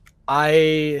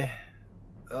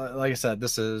I said,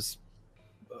 this is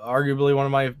arguably one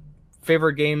of my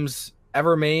favorite games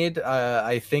ever made.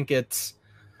 I think it's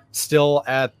still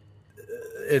at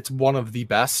it's one of the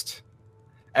best.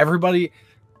 I would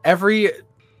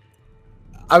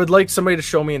like somebody to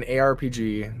show me an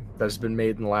ARPG that has been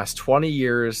made in the last 20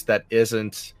 years that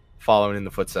isn't following in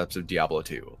the footsteps of Diablo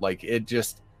 2. Like, it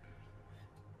just,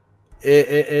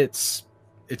 it's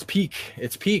peak.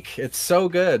 It's peak. It's so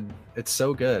good. It's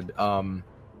so good. I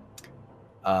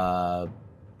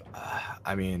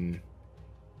mean,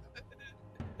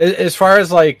 as far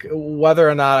as like whether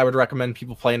or not I would recommend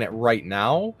people playing it right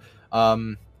now,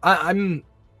 I'm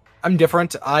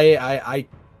different. I'm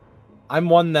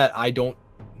one that I don't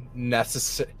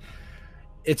necessarily.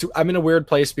 I'm in a weird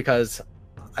place because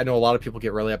I know a lot of people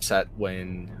get really upset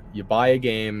when you buy a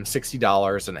game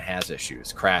 $60 and it has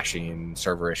issues, crashing,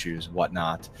 server issues,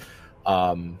 whatnot.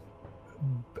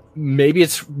 Maybe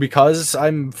it's because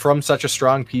I'm from such a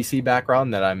strong PC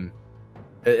background that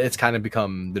it's kind of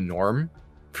become the norm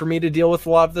for me to deal with a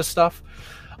lot of this stuff.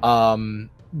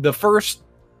 The first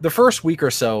week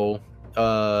or so,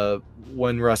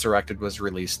 when Resurrected was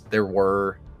released, there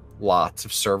were lots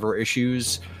of server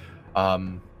issues.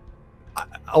 It's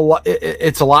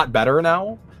a lot better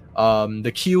now.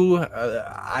 The queue,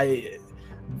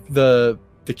 the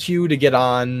queue to get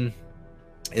on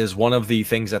is one of the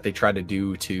things that they try to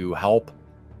do to help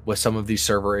with some of these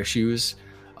server issues.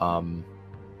 But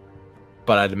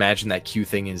I'd imagine that queue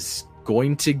thing is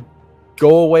going to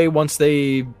go away once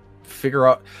they figure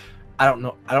out. I don't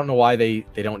know why they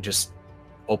don't just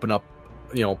open up,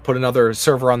 put another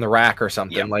server on the rack or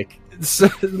something. Yep.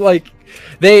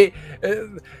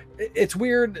 It's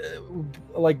weird.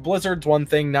 Like, Blizzard's one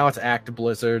thing, now it's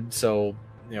Actiblizzard. So,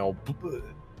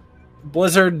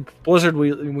 Blizzard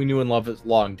we knew and love is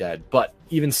long dead. But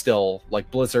even still, like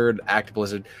Blizzard,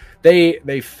 Actiblizzard,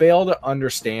 they fail to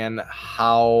understand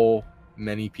how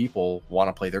many people want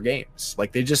to play their games.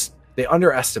 Like, they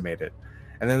underestimate it.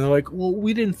 And then they're like, well,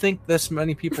 we didn't think this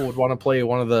many people would want to play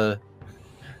one of the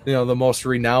the most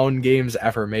renowned games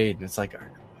ever made. And it's like,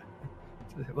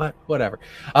 whatever.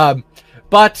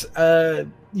 But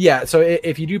yeah, so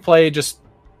if you do play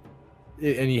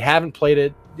and you haven't played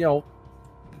it, you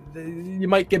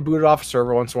might get booted off a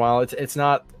server once in a while. It's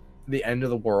not the end of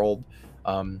the world.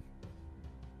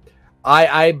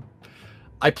 I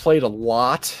played a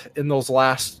lot in those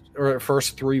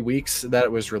first 3 weeks that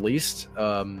it was released.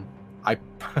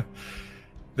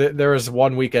 There was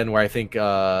one weekend where I think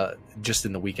just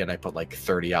in the weekend I put like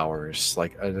 30 hours,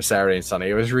 like on a Saturday and Sunday.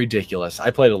 It was ridiculous.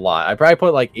 I played a lot. I probably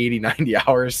put like 80, 90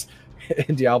 hours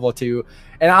in Diablo 2.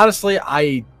 And honestly,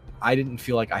 I didn't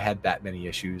feel like I had that many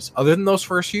issues. Other than those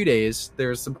first few days,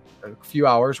 there's a few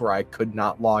hours where I could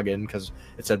not log in because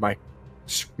it said my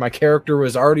character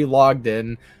was already logged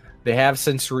in. They have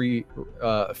since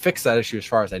fixed that issue as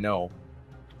far as I know.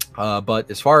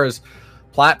 But as far as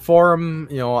platform,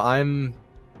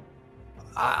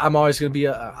 I'm always going to be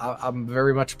I'm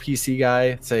very much a PC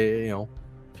guy. Say,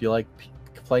 if you like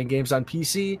playing games on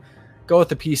PC, go with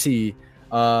the PC.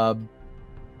 But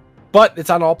it's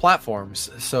on all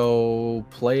platforms, so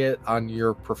play it on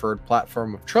your preferred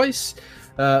platform of choice.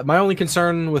 My only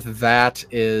concern with that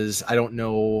is I don't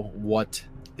know what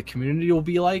the community will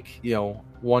be like,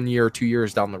 1 year or 2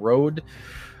 years down the road.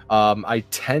 I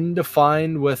tend to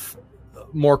find with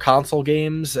more console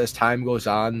games, as time goes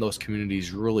on, those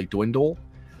communities really dwindle,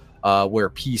 where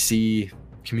PC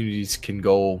communities can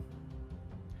go,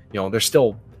 they're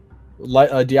still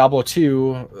like Diablo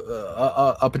 2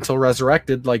 up until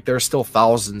Resurrected. Like, there's still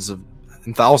thousands of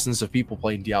people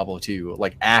playing Diablo 2,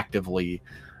 like, actively,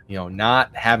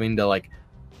 not having to like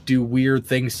do weird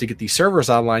things to get these servers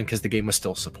online because the game was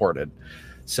still supported.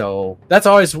 So that's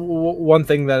always one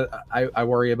thing that I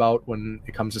worry about when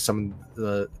it comes to some of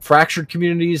the fractured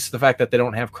communities. The fact that they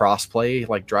don't have crossplay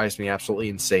like drives me absolutely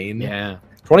insane. Yeah.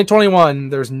 2021,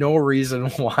 there's no reason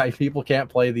why people can't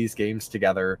play these games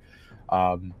together.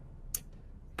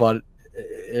 But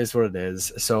it is what it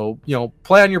is. So,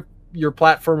 play on your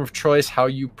platform of choice, how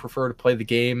you prefer to play the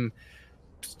game,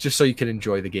 just so you can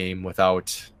enjoy the game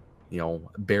without,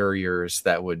 barriers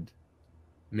that would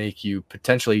make you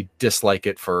potentially dislike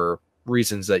it for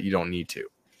reasons that you don't need to.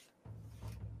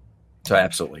 So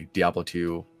absolutely, Diablo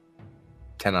 2,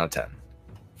 10 out of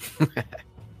 10.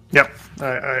 Yep,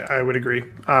 I would agree.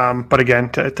 But again,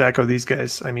 to echo these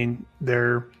guys, I mean,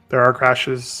 there are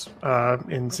crashes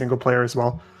in single player as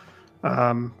well,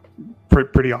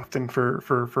 pretty often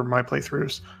for my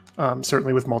playthroughs.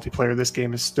 Certainly with multiplayer, this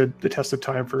game has stood the test of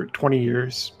time for 20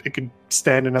 years. It could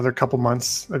stand another couple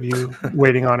months of you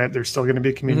waiting on it. There's still going to be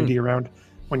a community around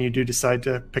when you do decide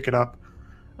to pick it up.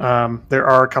 There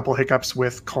are a couple hiccups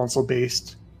with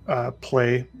console-based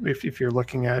play. If you're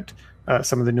looking at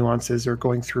some of the nuances or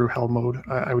going through hell mode,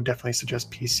 I would definitely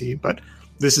suggest PC. But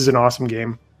this is an awesome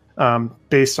game.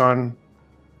 Based on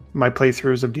my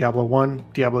playthroughs of Diablo 1,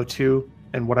 Diablo 2,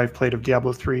 and what I've played of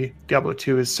Diablo 3, Diablo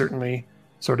 2 is certainly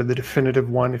sort of the definitive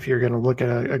one. If you're going to look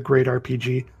at a great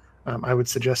RPG, I would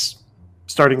suggest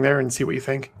starting there and see what you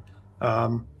think.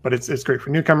 But it's great for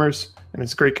newcomers, and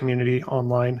it's a great community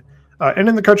online. And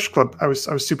in the Cartridge Club, I was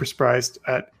super surprised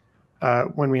at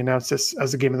when we announced this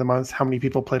as a game of the month, how many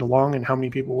people played along and how many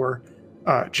people were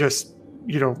just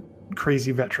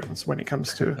crazy veterans when it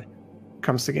comes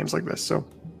to games like this. So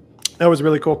that was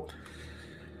really cool.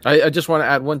 I just want to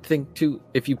add one thing too.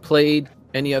 If you played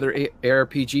any other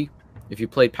ARPG, if you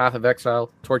played Path of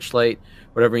Exile, Torchlight,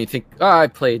 whatever, and you think, I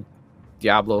played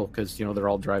Diablo because they're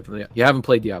all driving. You haven't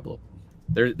played Diablo.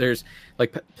 There's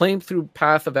like playing through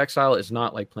Path of Exile is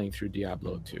not like playing through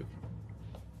Diablo 2.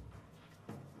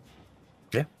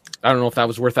 Yeah, I don't know if that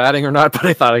was worth adding or not, but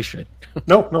I thought I should.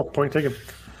 No, point taken.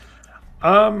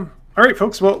 All right,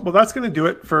 folks. Well, that's going to do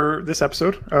it for this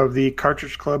episode of the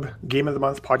Cartridge Club Game of the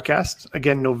Month podcast.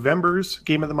 Again, November's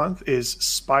Game of the Month is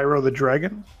Spyro the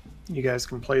Dragon. You guys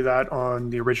can play that on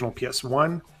the original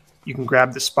PS1. You can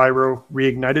grab the Spyro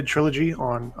Reignited trilogy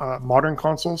on modern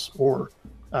consoles or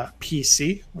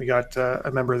PC. We got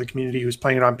a member of the community who's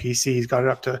playing it on PC. He's got it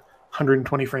up to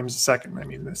 120 frames a second. I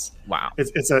mean, wow.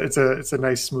 It's a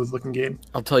nice, smooth looking game.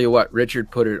 I'll tell you what,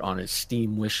 Richard put it on his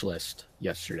Steam wish list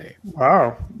yesterday.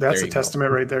 Wow, that's a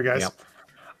testament right there, guys. Yep.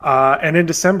 And in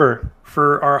December,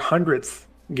 for our 100th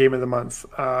Game of the Month,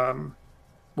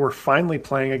 we're finally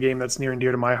playing a game that's near and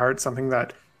dear to my heart, something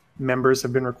that members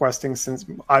have been requesting since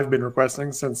I've been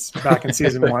requesting since back in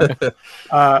season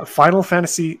 1. Final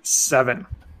Fantasy VII,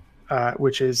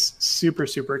 which is super,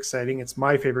 super exciting. It's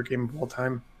my favorite game of all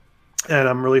time. And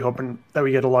I'm really hoping that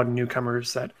we get a lot of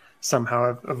newcomers that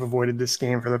somehow have avoided this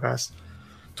game for the past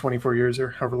 24 years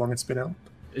or however long it's been out.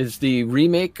 Is the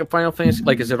remake of Final Fantasy,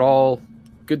 is it all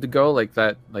good to go like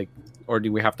that? Or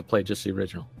do we have to play just the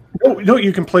original? No,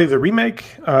 you can play the remake,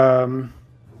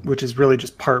 which is really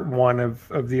just part one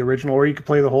of the original, or you can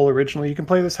play the whole original. You can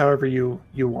play this however you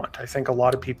want. I think a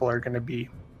lot of people are going to be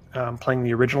playing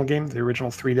the original game, the original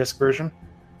 3-disc version.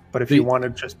 But if you want to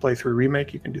just play through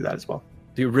remake, you can do that as well.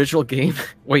 The original game?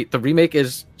 Wait, the remake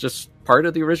is just part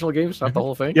of the original game? It's not the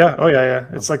whole thing? Yeah. Oh, yeah.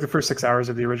 It's like the first 6 hours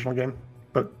of the original game,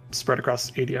 but spread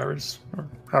across 80 hours or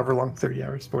however long, 30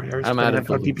 hours, 40 hours. I'm out of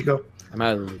how deep you go.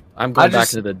 I'm going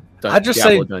back into the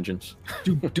Diablo dungeons.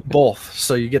 Do both,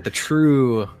 so you get the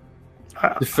true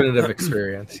definitive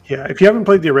experience. Yeah, if you haven't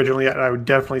played the original yet, I would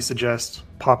definitely suggest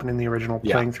popping in the original,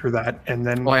 playing through that, and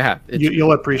then I have.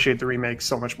 You'll appreciate the remake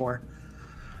so much more.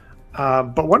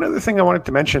 But one other thing I wanted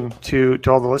to mention to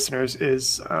all the listeners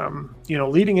is,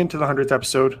 leading into the 100th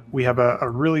episode, we have a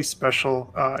really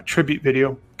special tribute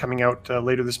video coming out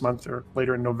later this month or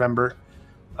later in November.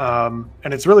 And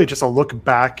it's really just a look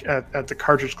back at the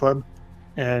Cartridge Club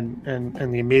and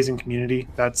the amazing community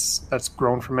that's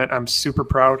grown from it. I'm super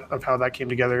proud of how that came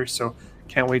together, so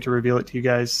can't wait to reveal it to you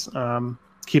guys.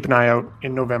 Keep an eye out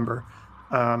in November.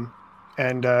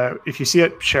 And if you see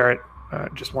it, share it.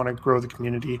 Just want to grow the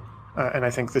community. And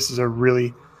I think this is a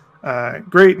really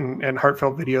great and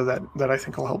heartfelt video that I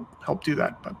think will help do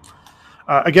that. But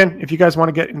again, if you guys want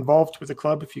to get involved with the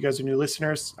club, if you guys are new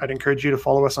listeners, I'd encourage you to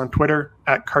follow us on Twitter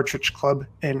at Cartridge Club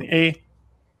NA.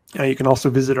 You can also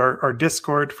visit our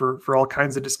Discord for all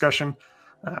kinds of discussion,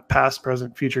 past,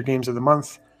 present, future games of the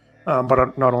month.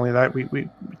 But not only that, we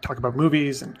talk about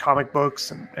movies and comic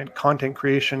books and content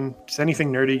creation. Just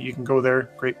anything nerdy, you can go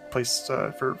there. Great place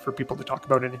for people to talk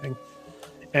about anything.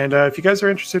 And if you guys are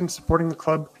interested in supporting the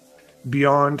club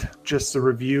beyond just the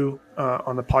review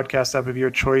on the podcast app of your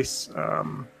choice,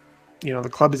 the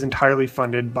club is entirely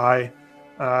funded by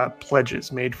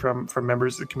pledges made from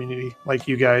members of the community like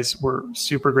you guys. We're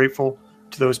super grateful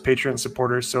to those Patreon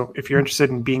supporters. So if you're interested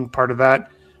in being part of that,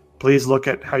 please look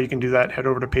at how you can do that. Head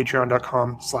over to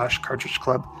patreon.com/Cartridge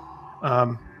Club. I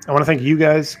want to thank you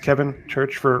guys, Kevin,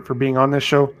 Church, for being on this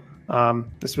show.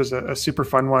 This was a super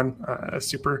fun one, a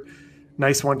super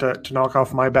nice one to knock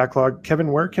off my backlog.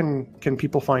 Kevin, where can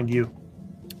people find you?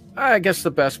 I guess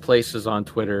the best place is on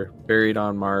Twitter, Buried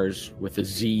on Mars with a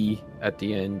Z at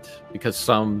the end, because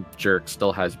some jerk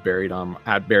still has Buried on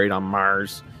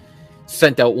Mars.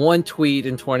 Sent out one tweet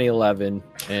in 2011,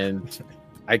 and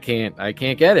I can't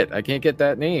get it. I can't get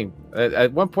that name.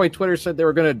 At one point, Twitter said they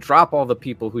were going to drop all the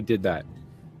people who did that,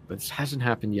 but this hasn't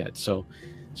happened yet. So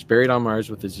it's Buried on Mars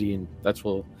with a Z, and that's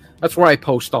where I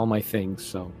post all my things.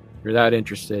 So if you're that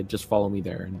interested, just follow me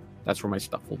there, and that's where my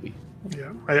stuff will be.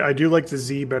 Yeah, I do like the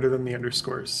Z better than the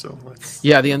underscores. So let's.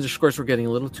 Yeah, the underscores were getting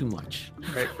a little too much.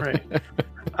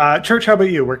 Right. Church, how about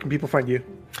you? Where can people find you?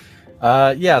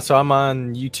 So I'm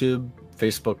on YouTube,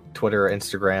 Facebook, Twitter,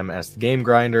 Instagram as The Game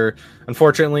Grinder.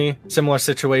 Unfortunately, similar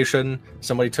situation.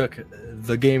 Somebody took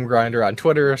The Game Grinder on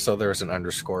Twitter, so there's an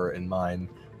underscore in mine.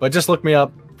 But just look me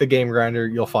up, The Game Grinder,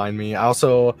 you'll find me. I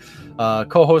also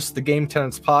co-host the Game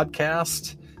Tenants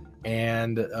podcast.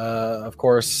 And, of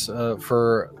course,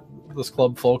 for this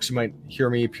club folks, you might hear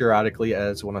me periodically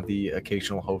as one of the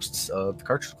occasional hosts of the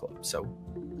Cartridge Club. So,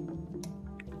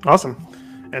 awesome.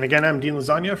 And again, I'm Dean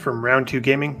Lasagna from Round 2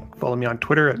 Gaming. Follow me on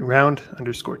Twitter at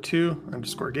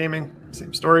round_2_gaming.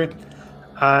 Same story.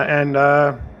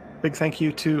 And big thank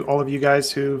you to all of you guys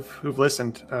who've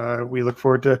listened. We look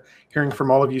forward to hearing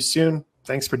from all of you soon.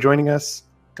 Thanks for joining us.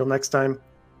 Till next time,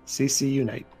 CC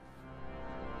Unite.